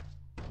action.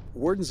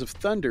 Wardens of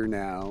Thunder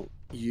now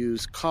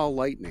use Call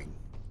Lightning.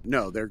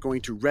 No, they're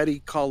going to ready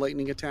Call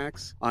Lightning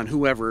attacks on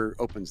whoever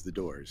opens the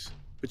doors.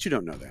 But you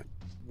don't know that.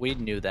 We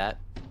knew that.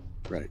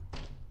 Right.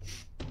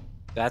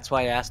 That's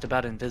why I asked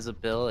about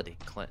invisibility,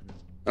 Clinton.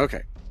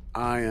 Okay.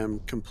 I am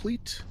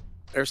complete.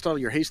 Aristotle,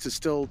 your haste is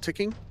still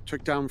ticking.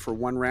 Took down for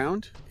 1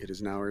 round. It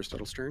is now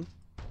Aristotle's turn.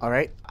 All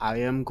right, I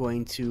am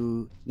going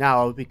to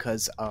now,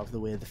 because of the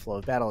way the flow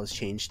of battle has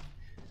changed,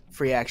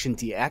 free action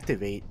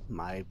deactivate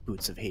my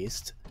Boots of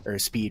Haste, or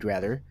Speed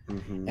rather,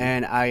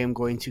 and I am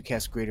going to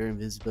cast Greater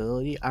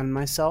Invisibility on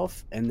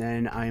myself, and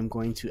then I am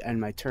going to end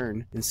my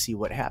turn and see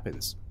what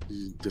happens.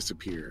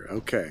 Disappear.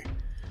 Okay.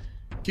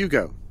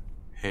 Hugo.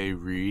 Hey,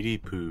 Reedy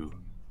Poo,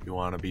 you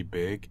want to be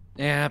big?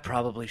 Yeah,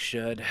 probably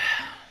should.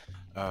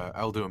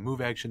 I'll do a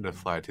move action to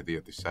fly to the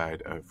other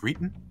side of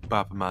Reeton,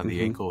 bop him on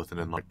the ankle with an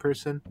enlarged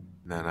person,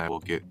 and then I will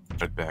get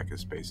Judd back a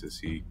space as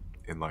he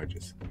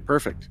enlarges.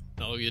 Perfect.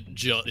 I'll get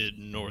jutted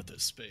north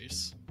of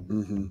space.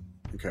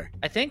 Okay.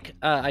 I think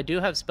I do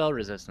have spell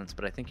resistance,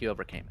 but I think you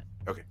overcame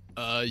it. Okay.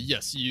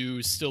 Yes,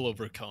 you still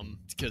overcome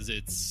because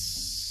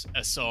it's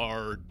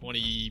SR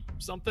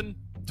 20-something?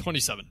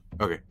 27.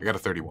 Okay, I got a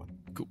 31.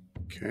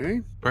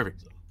 Okay.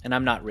 Perfect. And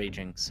I'm not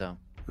raging, so...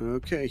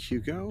 Okay,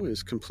 Hugo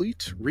is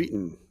complete.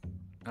 Reeton.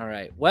 All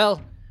right.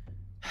 Well,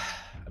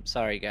 I'm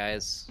sorry,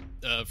 guys.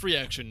 Free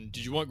action.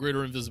 Did you want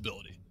greater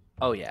invisibility?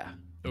 Oh, yeah.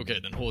 Okay,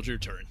 then hold your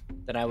turn.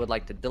 Then I would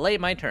like to delay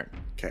my turn.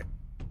 Okay.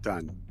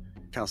 Done.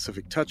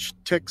 Calcific Touch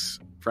ticks.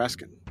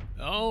 Fraskin.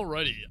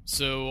 Alrighty.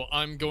 So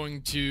I'm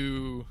going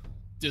to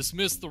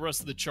dismiss the rest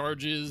of the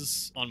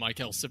charges on my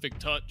Calcific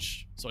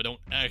Touch so I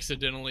don't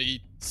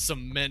accidentally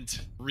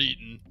cement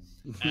Reeton.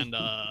 And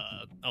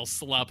I'll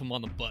slap him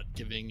on the butt,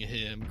 giving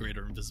him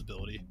greater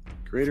invisibility.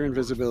 Greater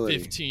invisibility.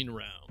 15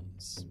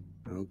 rounds.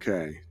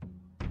 Okay.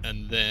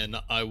 And then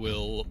I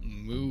will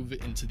move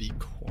into the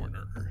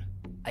corner.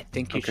 I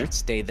think you Okay. should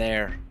stay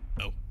there.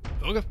 Oh,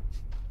 okay.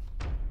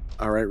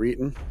 All right,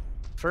 Reeton.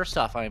 First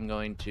off, I'm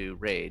going to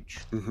rage.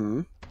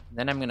 Mm-hmm.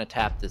 Then I'm going to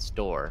tap this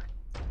door.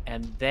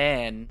 And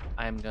then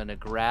I'm going to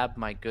grab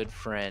my good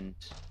friend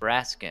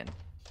Braskin.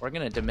 We're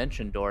going to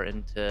dimension door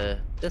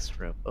into this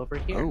room over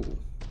here. Oh.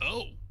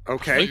 Oh.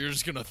 Okay. So you're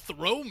just gonna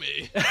throw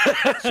me.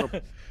 So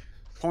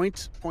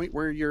point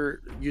where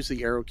you're use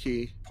the arrow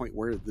key. Point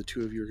where the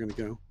two of you are going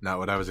to go. Not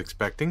what I was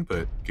expecting,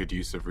 but good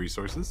use of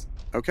resources.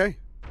 Okay.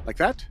 Like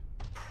that?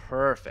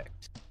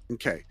 Perfect.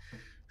 Okay.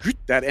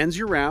 That ends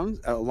your round,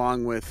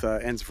 along with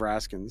ends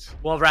Vraskin's.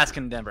 Well,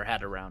 Raskin never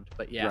had a round,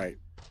 but yeah. Right.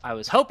 I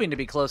was hoping to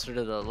be closer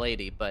to the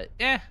lady, but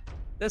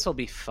this will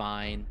be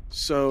fine.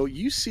 So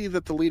you see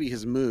that the lady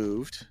has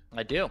moved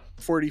I do.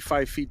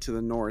 45 feet to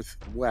the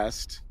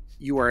northwest.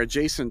 You are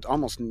adjacent,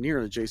 almost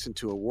near adjacent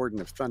to a Warden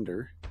of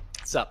Thunder.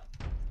 What's up?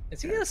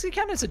 Does he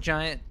count as a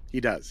giant?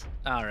 He does.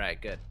 All right,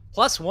 good.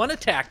 +1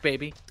 attack,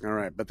 baby. All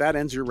right, but that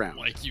ends your round.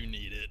 Like you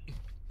need it.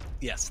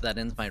 Yes, that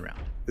ends my round.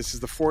 This is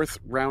the 4th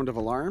round of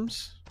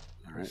alarms.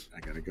 All right,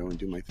 I got to go and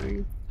do my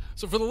thing.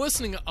 So for the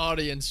listening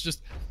audience,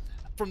 just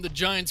from the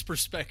giant's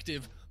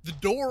perspective, the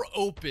door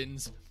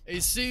opens. They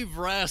see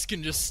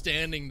Vraskin just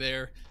standing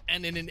there,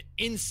 and in an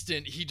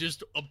instant, he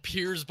just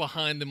appears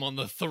behind them on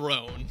the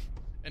throne.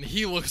 And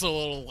he looks a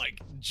little, like,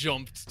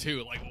 jumped,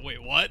 too. Like,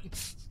 wait, what?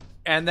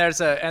 And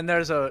there's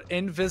a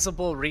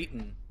invisible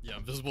Reeton Yeah,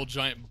 invisible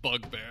giant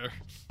bugbear.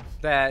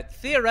 that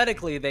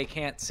theoretically they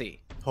can't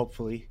see.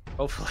 Hopefully.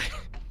 Hopefully.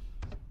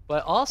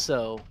 But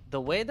also,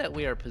 the way that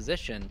we are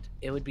positioned,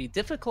 it would be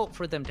difficult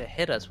for them to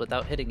hit us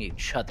without hitting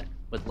each other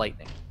with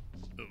lightning.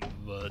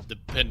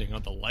 Depending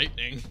on the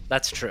lightning.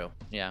 That's true,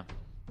 yeah.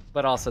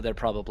 But also, they're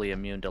probably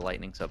immune to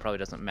lightning, so it probably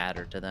doesn't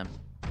matter to them.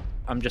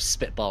 I'm just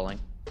spitballing.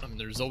 I mean,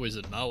 there's always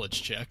a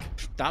knowledge check.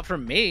 Not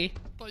from me.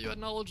 I thought you had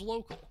knowledge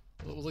local.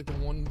 That was like the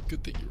one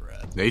good thing you were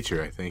at.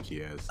 Nature, I think he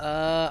has.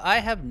 I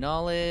have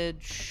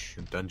knowledge...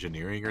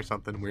 Dungeoneering or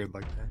something weird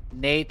like that?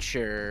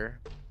 Nature,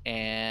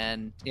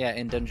 and... yeah,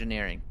 in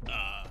Dungeoneering.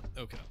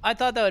 Okay. I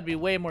thought that would be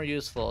way more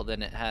useful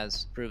than it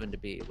has proven to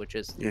be, which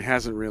is... It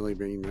hasn't really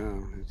been,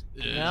 no.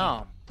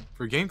 No.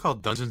 For a game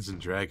called Dungeons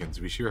and Dragons,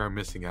 we sure are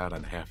missing out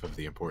on half of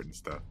the important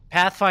stuff.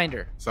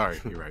 Pathfinder. Sorry,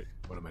 you're right.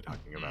 What am I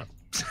talking about?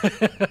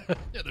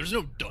 Yeah, there's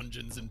no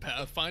dungeons in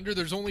Pathfinder.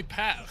 There's only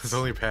paths. There's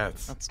only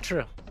paths. That's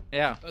true.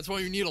 Yeah. That's why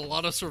you need a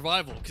lot of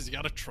survival, because you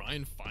gotta try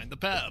and find the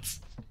paths.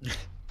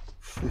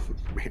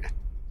 Man.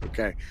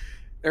 Okay.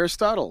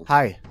 Aristotle,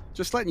 Hi.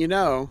 just letting you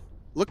know,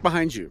 look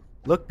behind you.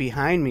 Look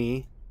behind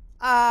me.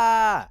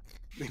 Ah!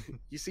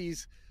 You see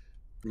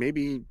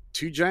maybe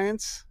 2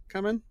 giants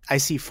coming? I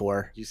see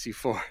 4. You see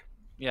 4.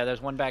 Yeah,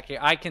 there's one back here.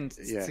 I can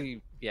Yeah.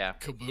 see... yeah.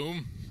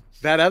 Kaboom.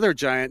 That other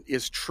giant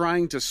is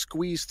trying to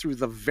squeeze through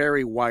the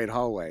very wide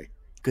hallway.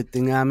 Good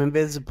thing I'm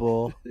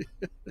invisible.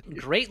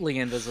 Greatly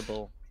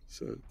invisible.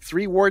 So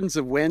 3 Wardens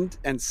of Wind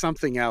and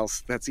something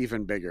else that's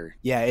even bigger.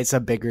 Yeah, it's a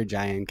bigger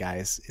giant,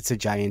 guys. It's a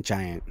giant.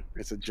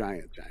 It's a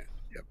giant.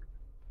 Yep.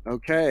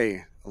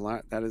 Okay.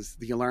 That is,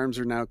 the alarms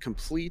are now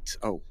complete.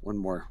 Oh, one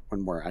more.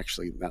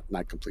 Actually,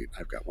 not complete.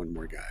 I've got one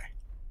more guy.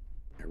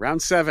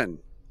 Round 7.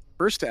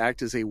 First to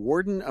act is a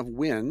Warden of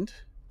Wind.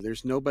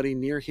 There's nobody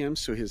near him,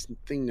 so his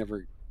thing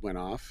never went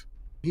off.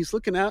 He's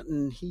looking out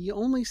and he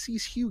only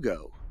sees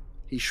Hugo.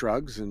 He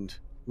shrugs and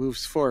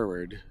moves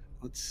forward.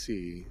 Let's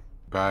see.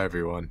 Bye,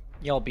 everyone.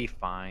 You'll be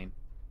fine.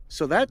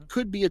 So that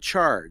could be a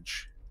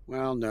charge.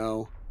 Well,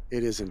 no,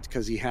 it isn't,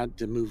 because he had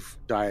to move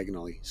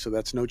diagonally, so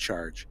that's no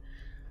charge.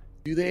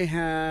 Do they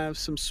have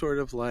some sort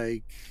of,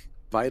 like,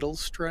 vital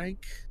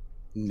strike?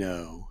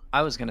 No.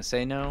 I was going to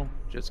say no,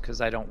 just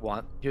because I don't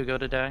want Hugo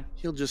to die.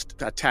 He'll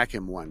just attack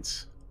him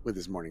once with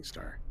his Morning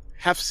Star.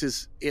 Hefts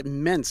his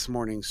immense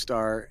Morning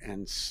Star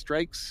and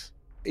strikes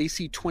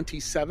AC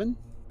 27.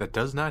 That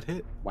does not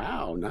hit.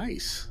 Wow,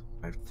 nice.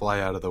 I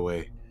fly out of the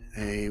way.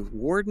 A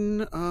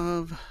Warden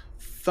of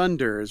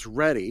Thunder is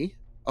ready.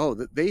 Oh,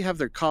 they have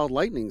their called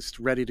lightnings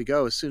ready to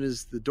go as soon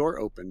as the door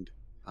opened.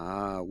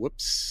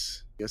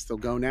 Whoops. Guess they'll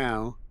go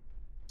now.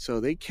 So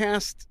they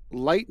cast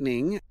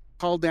lightning,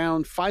 call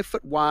down 5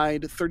 foot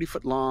wide, 30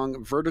 foot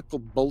long vertical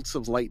bolts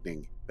of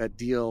lightning that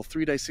deal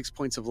 3d6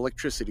 points of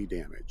electricity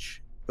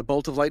damage. The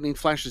bolt of lightning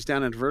flashes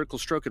down in a vertical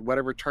stroke at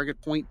whatever target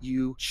point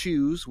you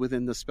choose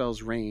within the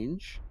spell's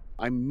range.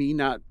 I may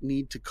not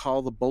need to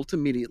call the bolt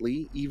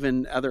immediately.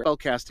 Even other spell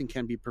casting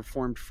can be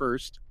performed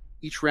first.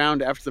 Each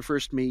round after the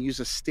first may use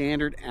a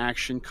standard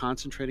action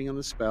concentrating on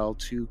the spell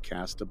to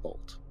cast a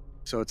bolt.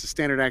 So it's a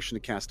standard action to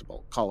cast a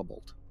bolt, call a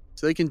bolt.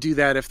 So they can do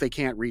that if they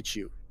can't reach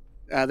you.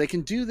 They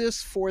can do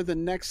this for the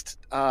next,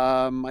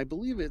 I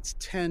believe it's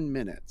 10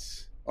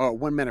 minutes. Oh,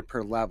 1 minute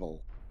per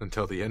level.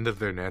 Until the end of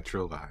their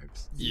natural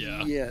lives.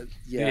 Yeah.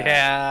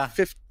 Yeah.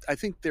 I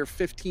think they're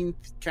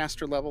 15th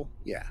caster level.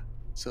 Yeah.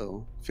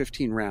 So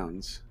 15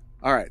 rounds.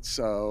 All right.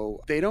 So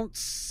they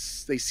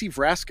see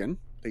Vraskin,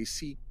 they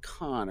see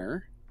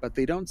Connor, but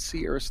they don't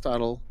see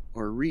Aristotle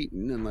or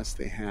Reeton unless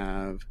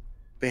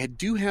they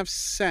do have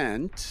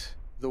scent.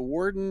 The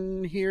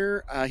Warden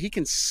here, he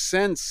can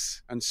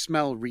sense and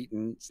smell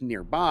Reeton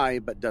nearby,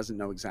 but doesn't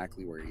know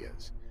exactly where he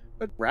is.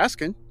 But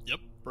Vraskin. Yep.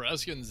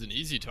 Vraskin's an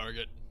easy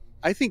target.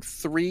 I think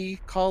 3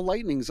 call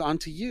lightnings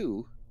onto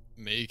you.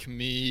 Make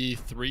me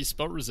 3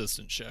 spell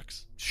resistance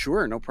checks.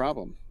 Sure, no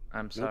problem.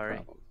 I'm No sorry.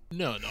 problem.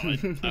 No,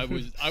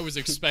 I was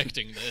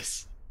expecting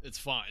this. It's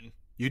fine.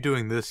 You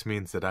doing this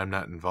means that I'm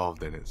not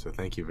involved in it, so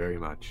thank you very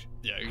much.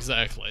 Yeah,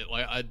 exactly.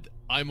 Like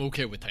I'm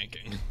okay with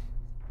tanking.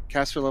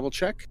 Caster level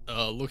check.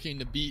 Looking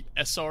to beat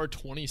SR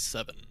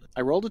 27.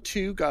 I rolled a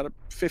 2, got a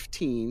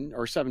 15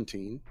 or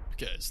 17,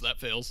 Okay, so that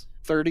fails.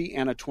 30,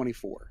 and a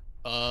 24.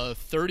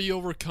 30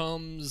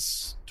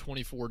 overcomes,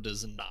 24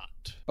 does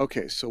not.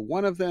 Okay, so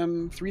one of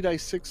them,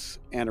 3d6,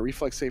 and a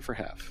reflex save for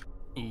half.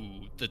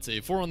 Ooh, that's a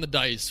 4 on the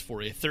dice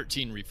for a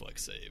 13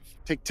 reflex save.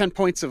 Take 10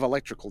 points of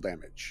electrical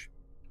damage.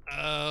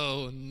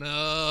 Oh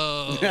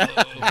no.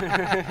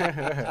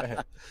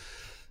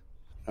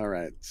 All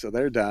right, so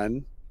they're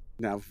done.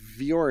 Now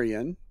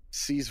Viorian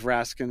sees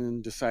Vraskin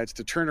and decides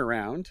to turn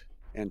around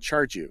and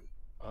charge you.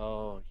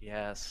 Oh,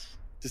 yes.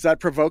 Does that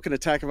provoke an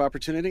attack of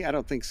opportunity? I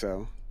don't think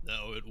so.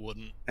 No, it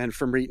wouldn't. And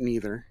from Reeton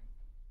either.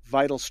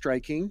 Vital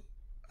striking.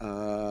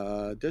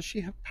 Does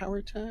she have power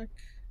attack?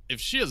 If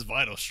she has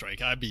Vital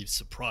Strike, I'd be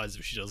surprised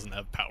if she doesn't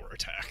have Power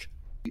Attack.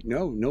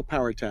 No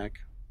power attack.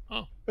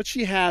 Oh. But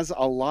she has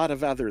a lot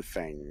of other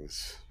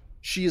things.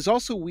 She is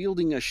also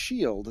wielding a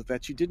shield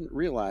that you didn't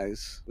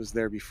realize was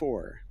there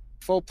before.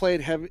 Full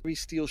plate heavy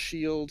steel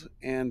shield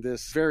and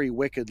this very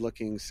wicked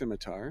looking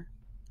scimitar.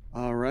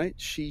 All right,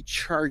 she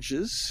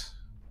charges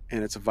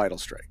and it's a vital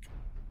strike.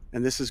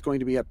 And this is going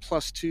to be at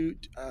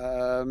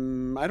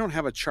 +2. I don't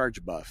have a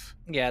charge buff.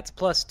 Yeah, it's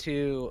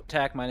 +2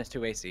 attack,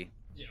 -2 AC.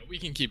 Yeah, we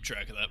can keep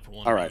track of that for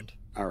one All round.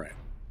 right.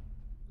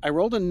 I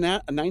rolled a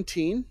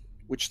 19,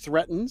 which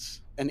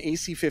threatens an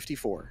AC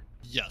 54.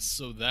 Yes,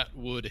 so that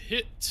would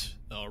hit.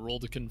 Roll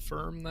to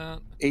confirm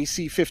that.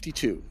 AC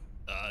 52.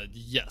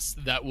 Yes,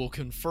 that will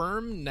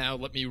confirm. Now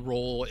let me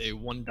roll a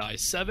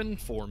 1d7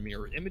 for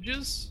mirror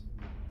images.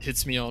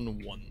 Hits me on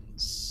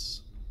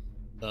ones.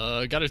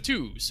 Got a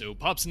 2, so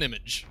pops an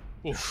image.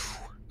 Oof.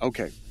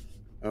 Okay.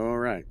 All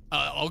right.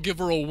 I'll give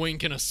her a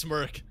wink and a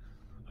smirk.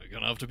 I'm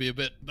gonna have to be a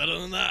bit better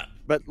than that.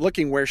 But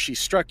looking where she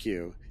struck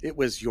you, it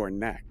was your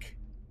neck.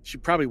 She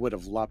probably would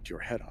have lopped your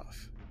head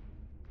off.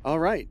 All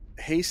right.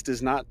 Haste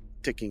is not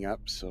ticking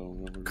up,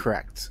 so...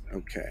 Correct.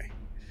 Okay.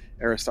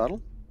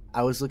 Aristotle?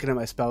 I was looking at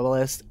my spell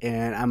list,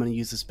 and I'm going to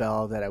use a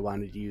spell that I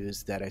wanted to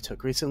use that I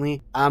took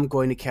recently. I'm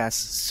going to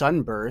cast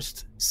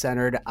Sunburst,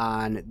 centered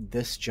on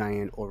this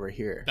giant over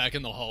here. Back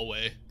in the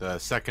hallway. The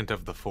second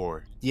of the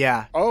 4.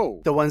 Yeah,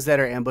 Oh, the ones that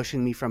are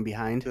ambushing me from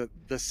behind.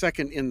 the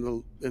second in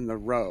the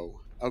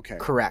row. Okay.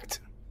 Correct.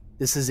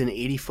 This is an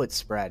 80-foot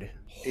spread.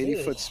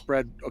 80-foot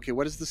spread. Okay,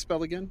 what is the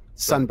spell again?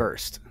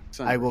 Sunburst.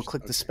 I will Sunburst,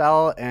 click the okay.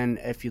 spell, and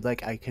if you'd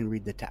like, I can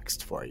read the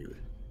text for you.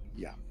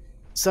 Yeah.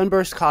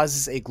 Sunburst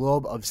causes a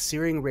globe of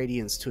searing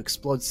radiance to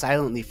explode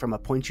silently from a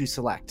point you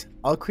select.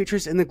 All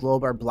creatures in the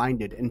globe are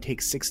blinded and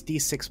take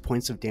 66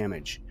 points of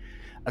damage.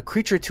 A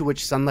creature to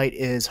which sunlight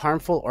is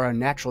harmful or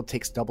unnatural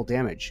takes double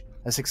damage.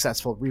 A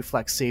successful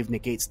reflex save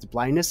negates the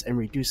blindness and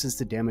reduces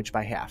the damage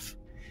by half.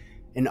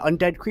 An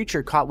undead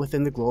creature caught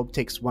within the globe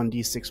takes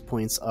 1d6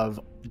 points of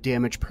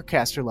damage per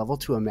caster level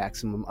to a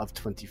maximum of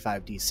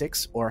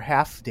 25d6, or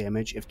half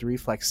damage if the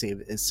reflex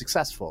save is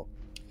successful.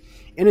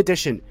 In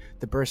addition,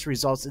 the burst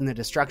results in the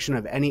destruction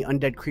of any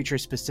undead creature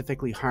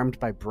specifically harmed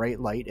by bright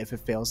light if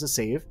it fails to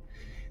save.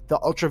 The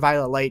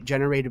ultraviolet light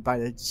generated by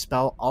the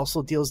spell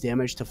also deals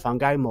damage to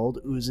fungi, mold,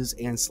 oozes,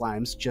 and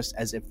slimes, just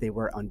as if they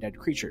were undead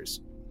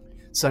creatures.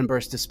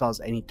 Sunburst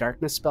dispels any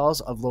darkness spells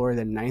of lower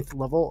than 9th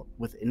level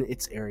within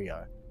its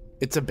area.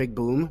 It's a big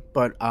boom,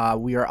 but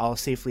we are all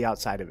safely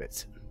outside of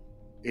it.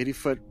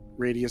 80-foot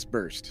radius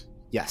burst.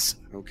 Yes.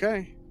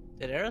 Okay.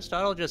 Did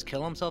Aristotle just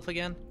kill himself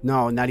again?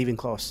 No, not even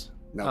close.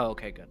 No. Oh,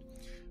 okay, good.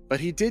 But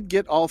he did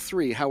get all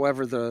 3.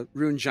 However, the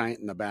rune giant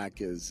in the back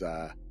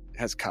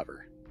has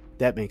cover.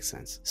 That makes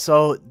sense.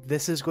 So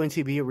this is going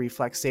to be a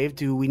reflex save.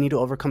 Do we need to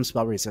overcome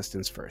spell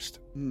resistance first?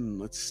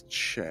 Let's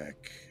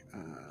check.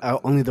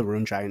 Only the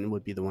rune giant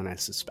would be the one I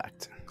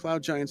suspect.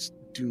 Cloud giants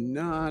do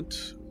not.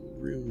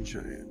 Rune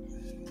giant.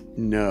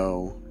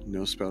 No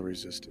spell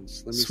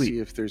resistance. Let me Sweet. see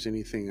if there's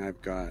anything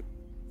I've got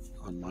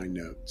on my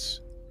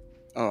notes.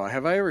 Oh,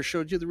 have I ever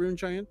showed you the rune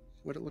giant?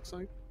 What it looks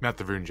like? Not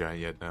the Rune Giant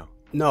yet, no.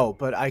 No,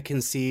 but I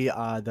can see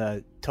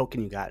the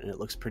token you got, and it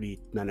looks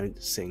pretty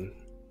menacing.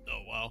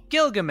 Oh, wow.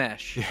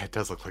 Gilgamesh. Yeah, it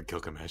does look like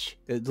Gilgamesh.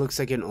 It looks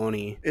like an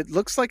Oni. It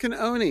looks like an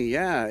Oni,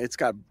 yeah. It's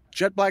got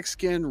jet black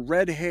skin,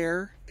 red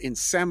hair, in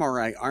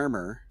samurai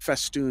armor,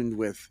 festooned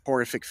with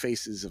horrific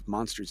faces of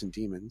monsters and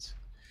demons.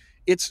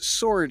 Its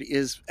sword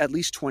is at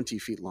least 20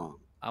 feet long.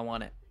 I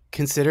want it.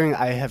 Considering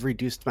I have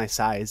reduced my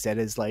size, that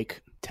is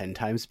like 10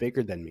 times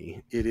bigger than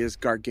me. It is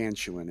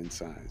gargantuan in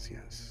size,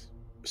 yes.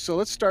 So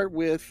let's start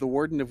with the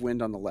Warden of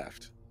Wind on the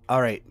left.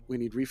 All right. We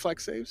need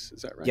reflex saves,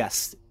 is that right?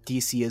 Yes,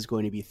 DC is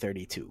going to be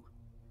 32.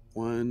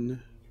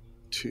 1,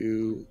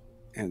 2,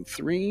 and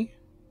 3.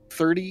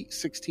 30,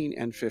 16,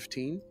 and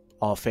 15.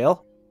 All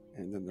fail.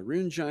 And then the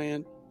Rune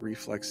Giant,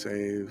 reflex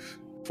save,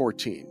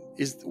 14.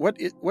 What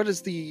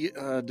is the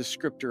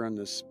descriptor on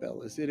this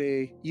spell? Is it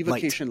a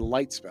evocation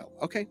light spell?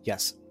 Okay.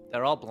 Yes.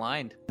 They're all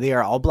blind. They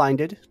are all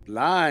blinded.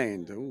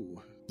 Blind.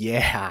 Ooh.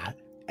 Yeah.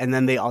 And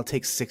then they all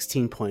take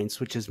 16 points,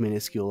 which is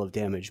minuscule of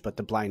damage, but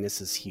the blindness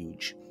is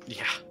huge.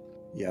 Yeah.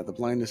 Yeah, the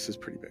blindness is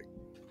pretty big.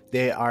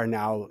 They are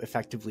now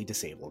effectively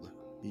disabled.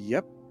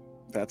 Yep.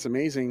 That's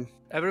amazing.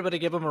 Everybody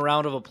give him a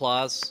round of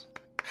applause.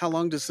 How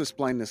long does this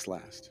blindness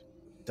last?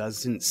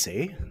 Doesn't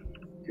say.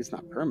 It's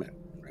not permanent,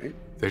 right?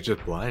 They're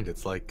just blind.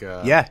 It's like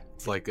Yeah.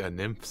 it's like a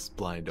nymph's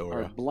blind Are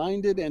aura.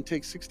 blinded and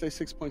take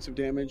 6d6 points of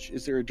damage.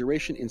 Is there a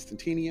duration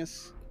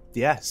instantaneous?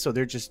 Yeah, so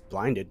they're just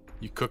blinded.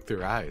 You cook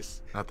their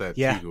eyes. Not that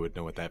Yeah. Hugo would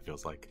know what that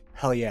feels like.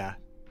 Hell yeah.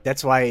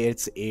 That's why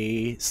it's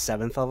a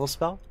 7th level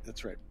spell.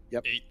 That's right.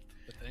 Yep. 8,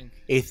 I think.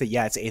 8th,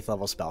 yeah, it's 8th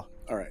level spell.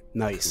 All right.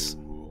 Nice.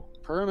 Ooh.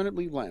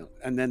 Permanently blind.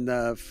 And then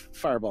the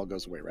fireball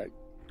goes away, right?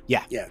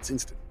 Yeah. Yeah, it's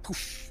instant.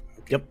 Poof.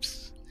 Okay. Yep.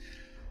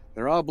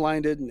 They're all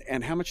blinded.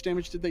 And how much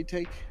damage did they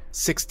take?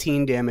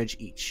 16 damage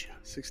each.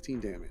 16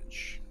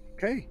 damage.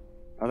 Okay.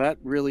 Now that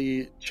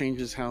really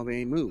changes how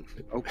they move.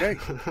 Okay.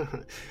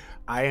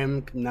 I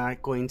am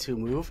not going to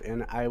move,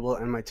 and I will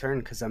end my turn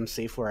because I'm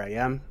safe where I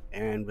am,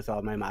 and with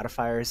all my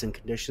modifiers and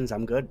conditions,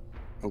 I'm good.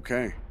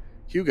 Okay.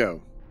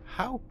 Hugo,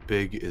 How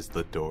big is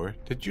the door?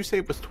 Did you say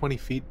it was 20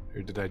 feet,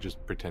 or did I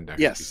just pretend to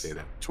actually Yes, say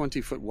that?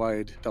 20-foot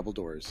wide double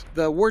doors.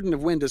 The Warden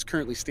of Wind is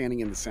currently standing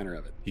in the center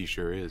of it. He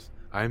sure is.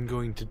 I'm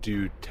going to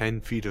do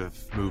 10 feet of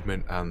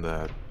movement on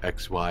the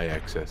XY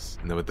axis,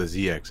 and then with the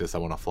Z axis, I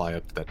want to fly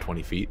up to that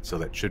 20 feet, so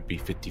that should be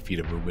 50 feet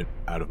of movement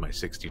out of my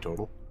 60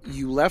 total.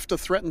 You left a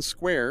threatened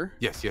square.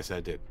 Yes,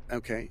 I did.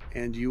 Okay,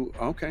 and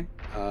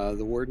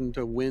the Warden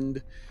of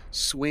Wind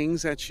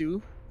swings at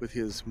you with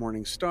his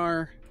Morning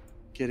Star,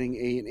 getting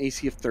an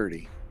AC of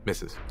 30.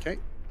 Misses. Okay.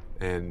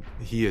 And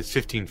he is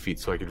 15 feet,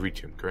 so I could reach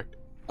him, correct?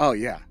 Oh,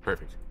 yeah.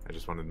 Perfect. I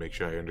just wanted to make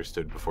sure I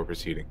understood before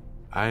proceeding.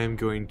 I am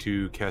going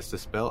to cast a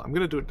spell. I'm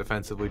going to do it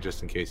defensively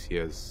just in case he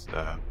has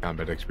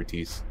combat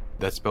expertise.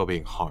 That spell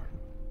being Harm.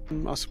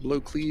 Also below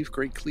Cleave,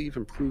 Great Cleave,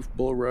 Improved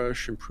Bull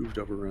Rush, Improved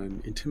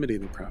Overrun,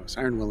 Intimidating Prowess,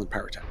 Iron Will, and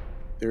Power Attack.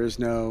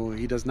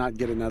 He does not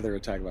get another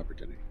attack of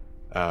opportunity.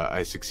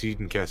 I succeed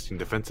in casting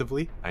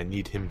defensively. I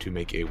need him to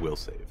make a will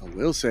save. A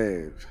will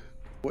save.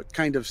 What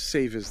kind of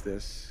save is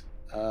this?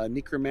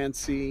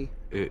 Necromancy?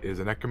 It is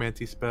a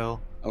necromancy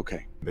spell.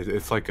 Okay.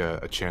 It's like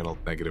a channeled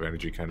negative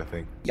energy kind of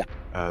thing. Yeah.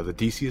 The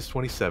DC is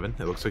 27.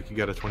 It looks like you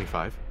got a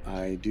 25.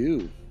 I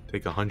do.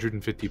 Take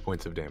 150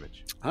 points of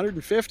damage.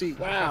 150.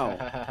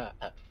 Wow.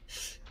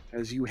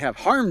 As you have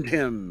harmed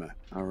him.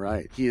 All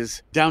right. He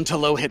is down to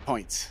low hit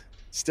points.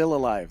 Still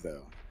alive,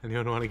 though.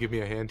 Anyone want to give me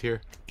a hand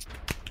here?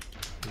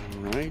 All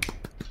right.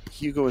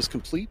 Hugo is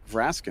complete.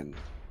 Vraskin,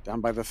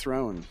 down by the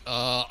throne.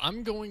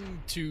 I'm going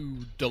to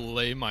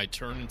delay my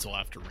turn until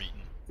after Reeton.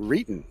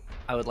 Reeton,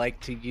 I would like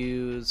to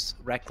use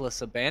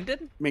Reckless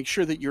Abandon. make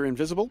sure that you're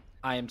invisible.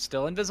 I am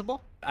still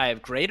invisible. I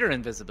have greater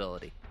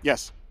invisibility.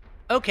 Yes.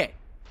 Okay.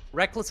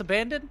 Reckless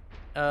Abandon.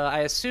 I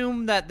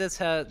assume that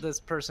this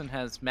person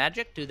has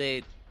magic. Do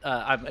they?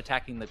 I'm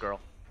attacking the girl.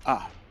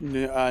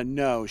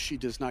 No, she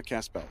does not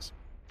cast spells.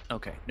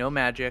 Okay. No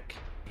magic.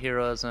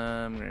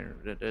 Heroism.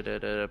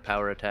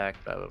 Power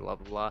attack. Blah blah blah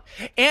blah blah.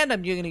 And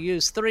I'm going to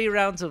use 3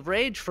 rounds of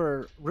rage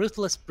for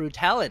Ruthless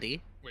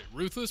Brutality. Wait,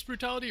 Ruthless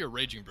Brutality or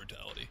Raging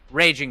Brutality?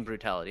 Raging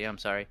Brutality. I'm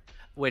sorry.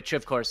 Which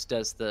of course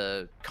does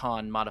the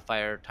con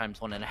modifier times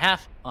 1.5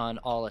 on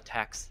all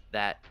attacks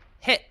that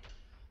hit.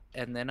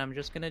 And then I'm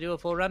just going to do a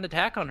full round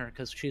attack on her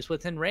because she's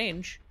within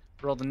range.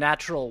 Rolled a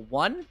natural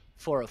 1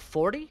 for a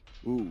 40,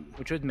 Ooh,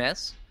 which would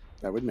miss.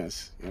 that would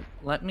miss. Yep.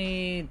 Let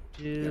me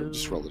do... Yeah,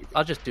 just roll it again.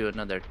 I'll just do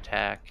another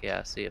attack.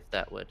 Yeah, see if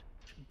that would...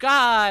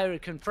 Guy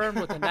confirmed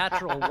with a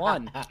natural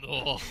 1.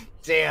 Oh,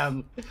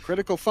 Damn.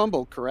 Critical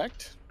fumble,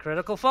 correct?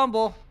 Critical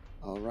fumble.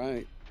 All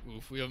right.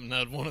 oof, we haven't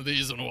had one of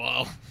these in a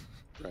while.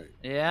 Right.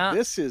 Yeah.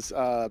 This is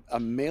a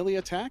melee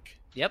attack.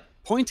 Yep.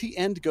 Pointy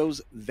end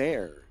goes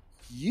there.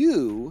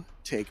 You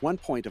take 1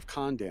 point of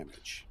con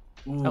damage.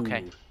 Ooh.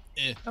 Okay.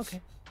 Eh.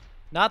 Okay.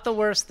 Not the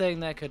worst thing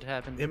that could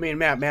happen. It may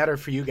not matter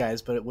for you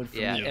guys, but it would for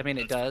Yeah, me. Yeah, I mean,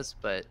 it does,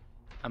 but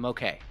I'm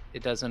okay.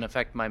 It doesn't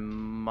affect my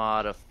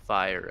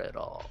modifier at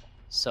all,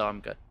 so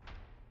I'm good.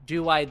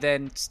 Do I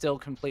then still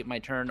complete my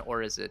turn,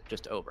 or is it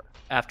just over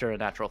after a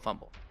natural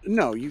fumble?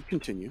 No, you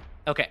continue.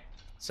 Okay,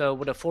 so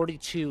with a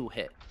 42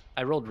 hit,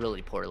 I rolled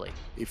really poorly.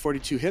 A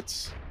 42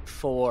 hits.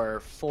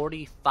 For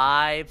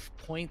 45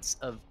 points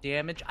of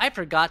damage. I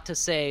forgot to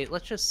say,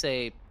 let's just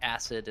say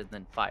acid and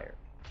then fire.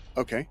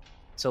 Okay.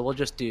 So we'll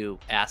just do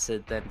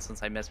acid then,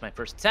 since I missed my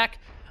first attack.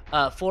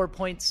 4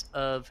 points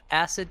of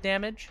acid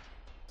damage,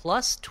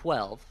 plus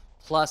 12,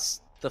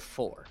 plus the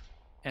 4.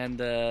 And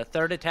the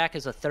third attack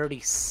is a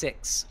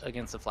 36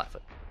 against the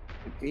flatfoot.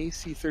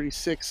 AC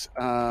 36.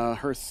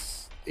 Her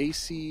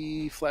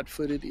AC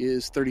flat-footed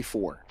is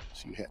 34.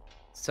 So you hit.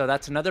 So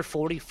that's another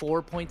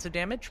 44 points of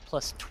damage,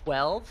 plus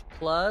 12,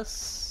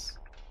 plus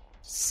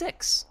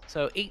 6.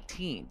 So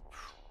 18.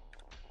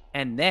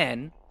 And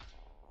then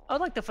I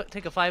would like to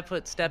take a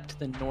 5-foot step to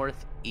the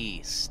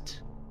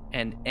northeast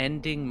and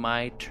ending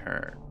my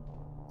turn.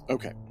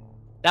 Okay.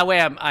 That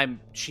way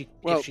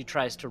Well- if she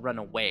tries to run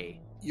away.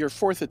 Your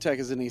fourth attack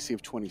is an AC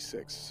of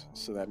 26,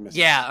 so that misses.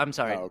 Yeah, I'm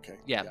sorry. Oh, okay.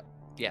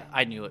 Yeah,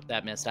 I knew it.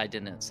 That missed. I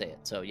didn't say it.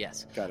 So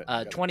yes. Got it.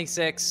 got it.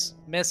 26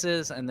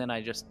 misses, and then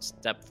I just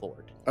step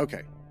forward.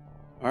 Okay.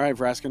 All right,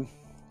 Vraskin.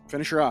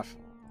 Finish her off.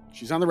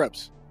 She's on the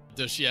ropes.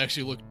 Does she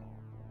actually look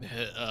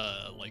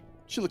like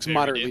She looks Very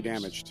moderately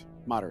damaged. damaged.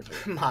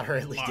 Moderately.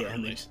 Moderately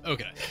moderately? damaged.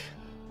 Okay.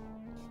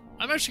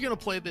 I'm actually gonna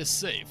play this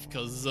safe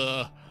because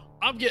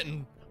I'm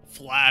getting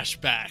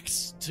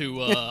flashbacks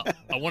to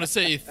I want to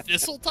say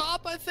Thistletop,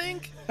 I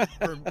think,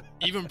 or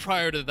even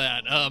prior to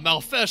that,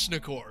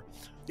 Malfeshnikor.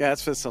 Yeah,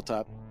 that's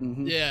Fisteltop.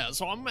 Mm-hmm. Yeah,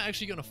 so I'm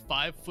actually gonna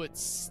 5-foot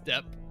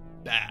step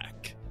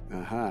back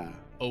Uh-huh.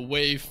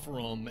 away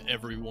from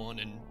everyone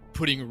and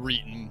putting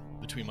Reeton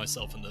between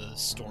myself and the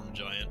storm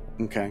giant.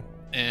 Okay.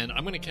 And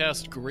I'm gonna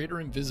cast Greater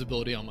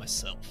Invisibility on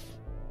myself.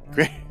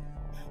 Great.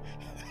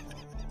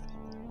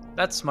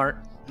 That's smart.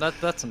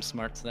 That's some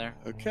smarts there.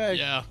 Okay.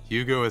 Yeah.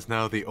 Hugo is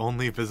now the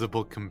only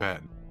visible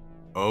combatant.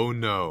 Oh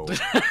no.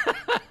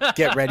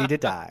 Get ready to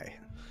die.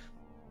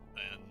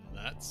 And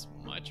that's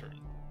my turn.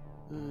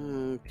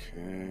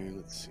 Okay,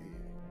 let's see.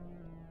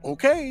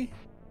 Okay.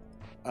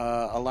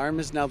 Alarm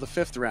is now the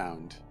 5th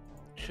round.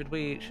 should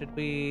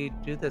we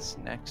do this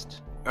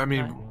next? I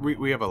mean,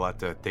 we have a lot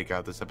to take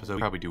out this episode.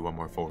 We'll probably do one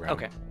more full round.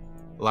 Okay.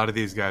 A lot of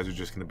these guys are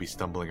just going to be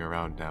stumbling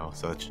around now,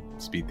 so that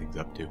should speed things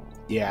up too.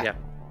 Yeah.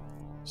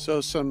 So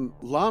some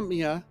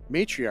Lamia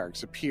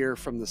matriarchs appear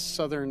from the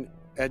southern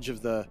edge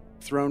of the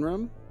throne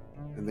room,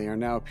 and they are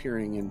now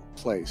appearing in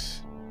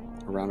place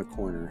around a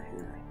corner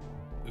here.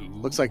 Ooh.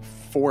 Looks like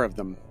 4 of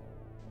them.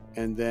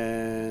 And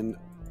then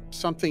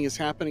something is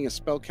happening. A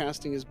spell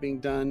casting is being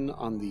done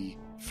on the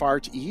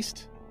far to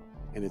east,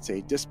 and it's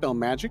a dispel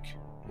magic,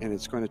 and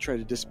it's going to try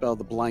to dispel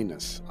the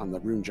blindness on the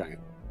rune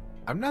giant.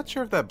 I'm not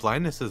sure if that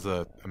blindness is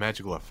a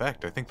magical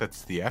effect. I think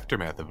that's the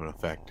aftermath of an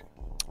effect.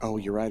 Oh,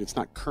 you're right. It's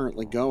not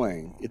currently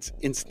going. It's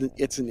instant.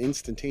 It's an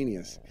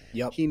instantaneous.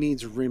 Yep. He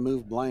needs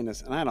remove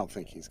blindness, and I don't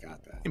think he's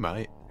got that. He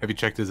might. Have you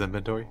checked his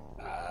inventory?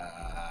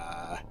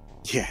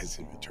 Yeah, his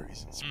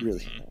inventories. It's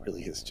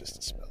really his just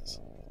the spells.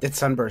 That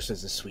Sunburst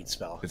is a sweet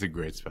spell. It's a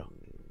great spell.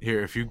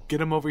 Here, if you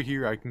get him over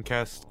here, I can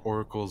cast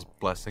Oracle's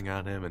Blessing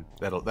on him, and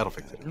that'll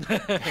fix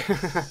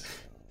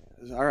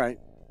it. All right,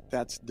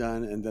 that's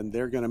done, and then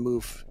they're going to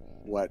move.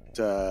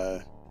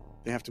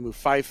 They have to move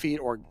 5 feet,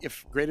 or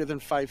if greater than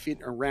 5 feet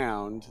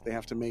around, they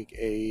have to make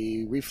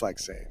a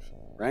reflex save,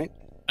 right?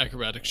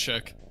 Acrobatics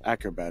check.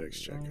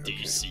 Acrobatics check. Okay.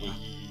 DC, Well,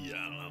 I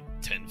don't know,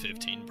 10,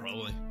 15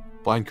 probably.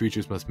 Blind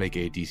creatures must make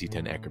a DC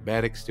 10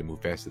 acrobatics to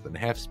move faster than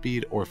half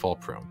speed or fall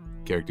prone.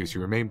 Characters who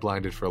remain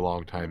blinded for a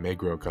long time may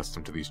grow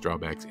accustomed to these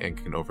drawbacks and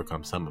can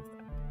overcome some of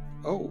them.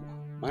 oh,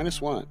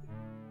 -1.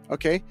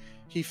 Okay,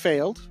 he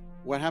failed.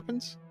 What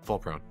happens? Fall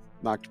prone.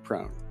 Knocked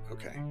prone.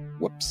 Okay.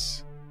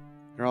 Whoops.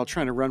 They're all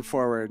trying to run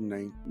forward, and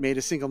they made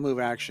a single move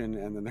action,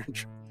 and then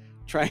they're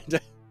trying to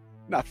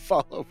not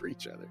fall over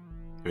each other.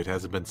 If it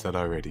hasn't been said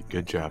already,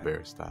 good job,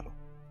 Aristotle.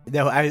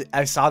 No,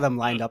 I saw them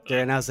lined up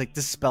there, and I was like,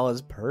 this spell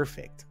is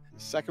perfect. The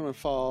second one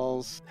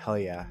falls. Hell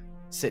yeah.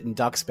 Sitting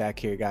ducks back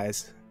here,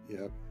 guys.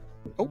 Yep.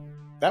 Oh,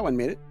 that one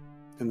made it.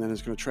 And then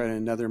it's going to try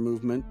another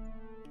movement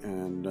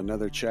and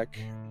another check.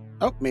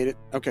 Oh, made it.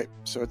 Okay,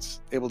 so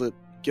it's able to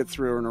get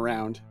through and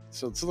around.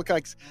 So it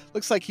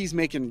looks like he's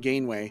making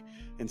gainway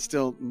and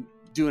still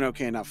doing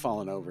okay, not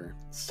falling over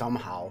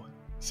Somehow.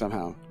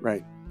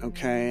 Right.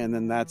 Okay, and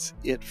then that's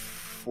it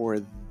for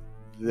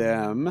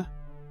them.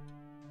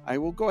 I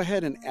will go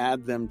ahead and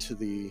add them to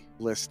the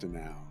list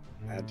now.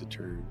 Add to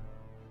turn.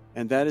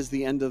 And that is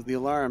the end of the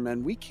alarm,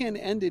 and we can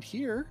end it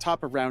here.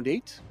 Top of round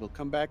 8. We'll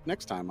come back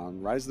next time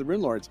on Rise of the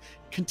Rune Lords.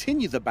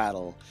 Continue the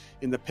battle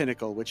in the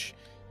Pinnacle, which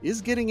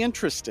is getting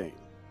interesting.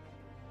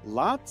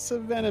 Lots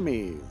of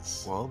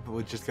enemies. Well,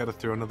 we just gotta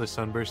throw another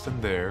Sunburst in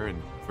there,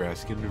 and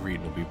Vraskin and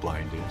Reed will be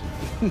blinded.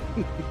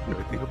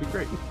 Everything will be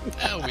great.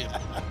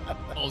 I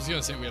was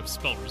gonna say we have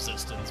spell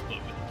resistance, but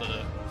with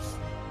the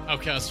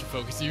Outcaster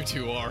focus you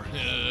two are,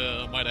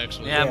 might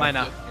actually might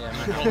not. Yeah,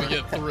 might not. probably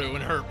get through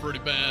and hurt pretty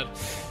bad.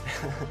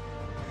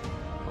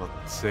 Well,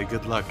 say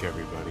good luck,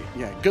 everybody.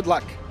 Yeah, good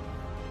luck.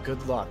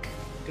 Good luck.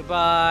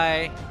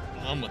 Goodbye.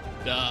 I'm gonna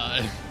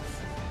die.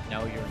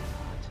 No, you're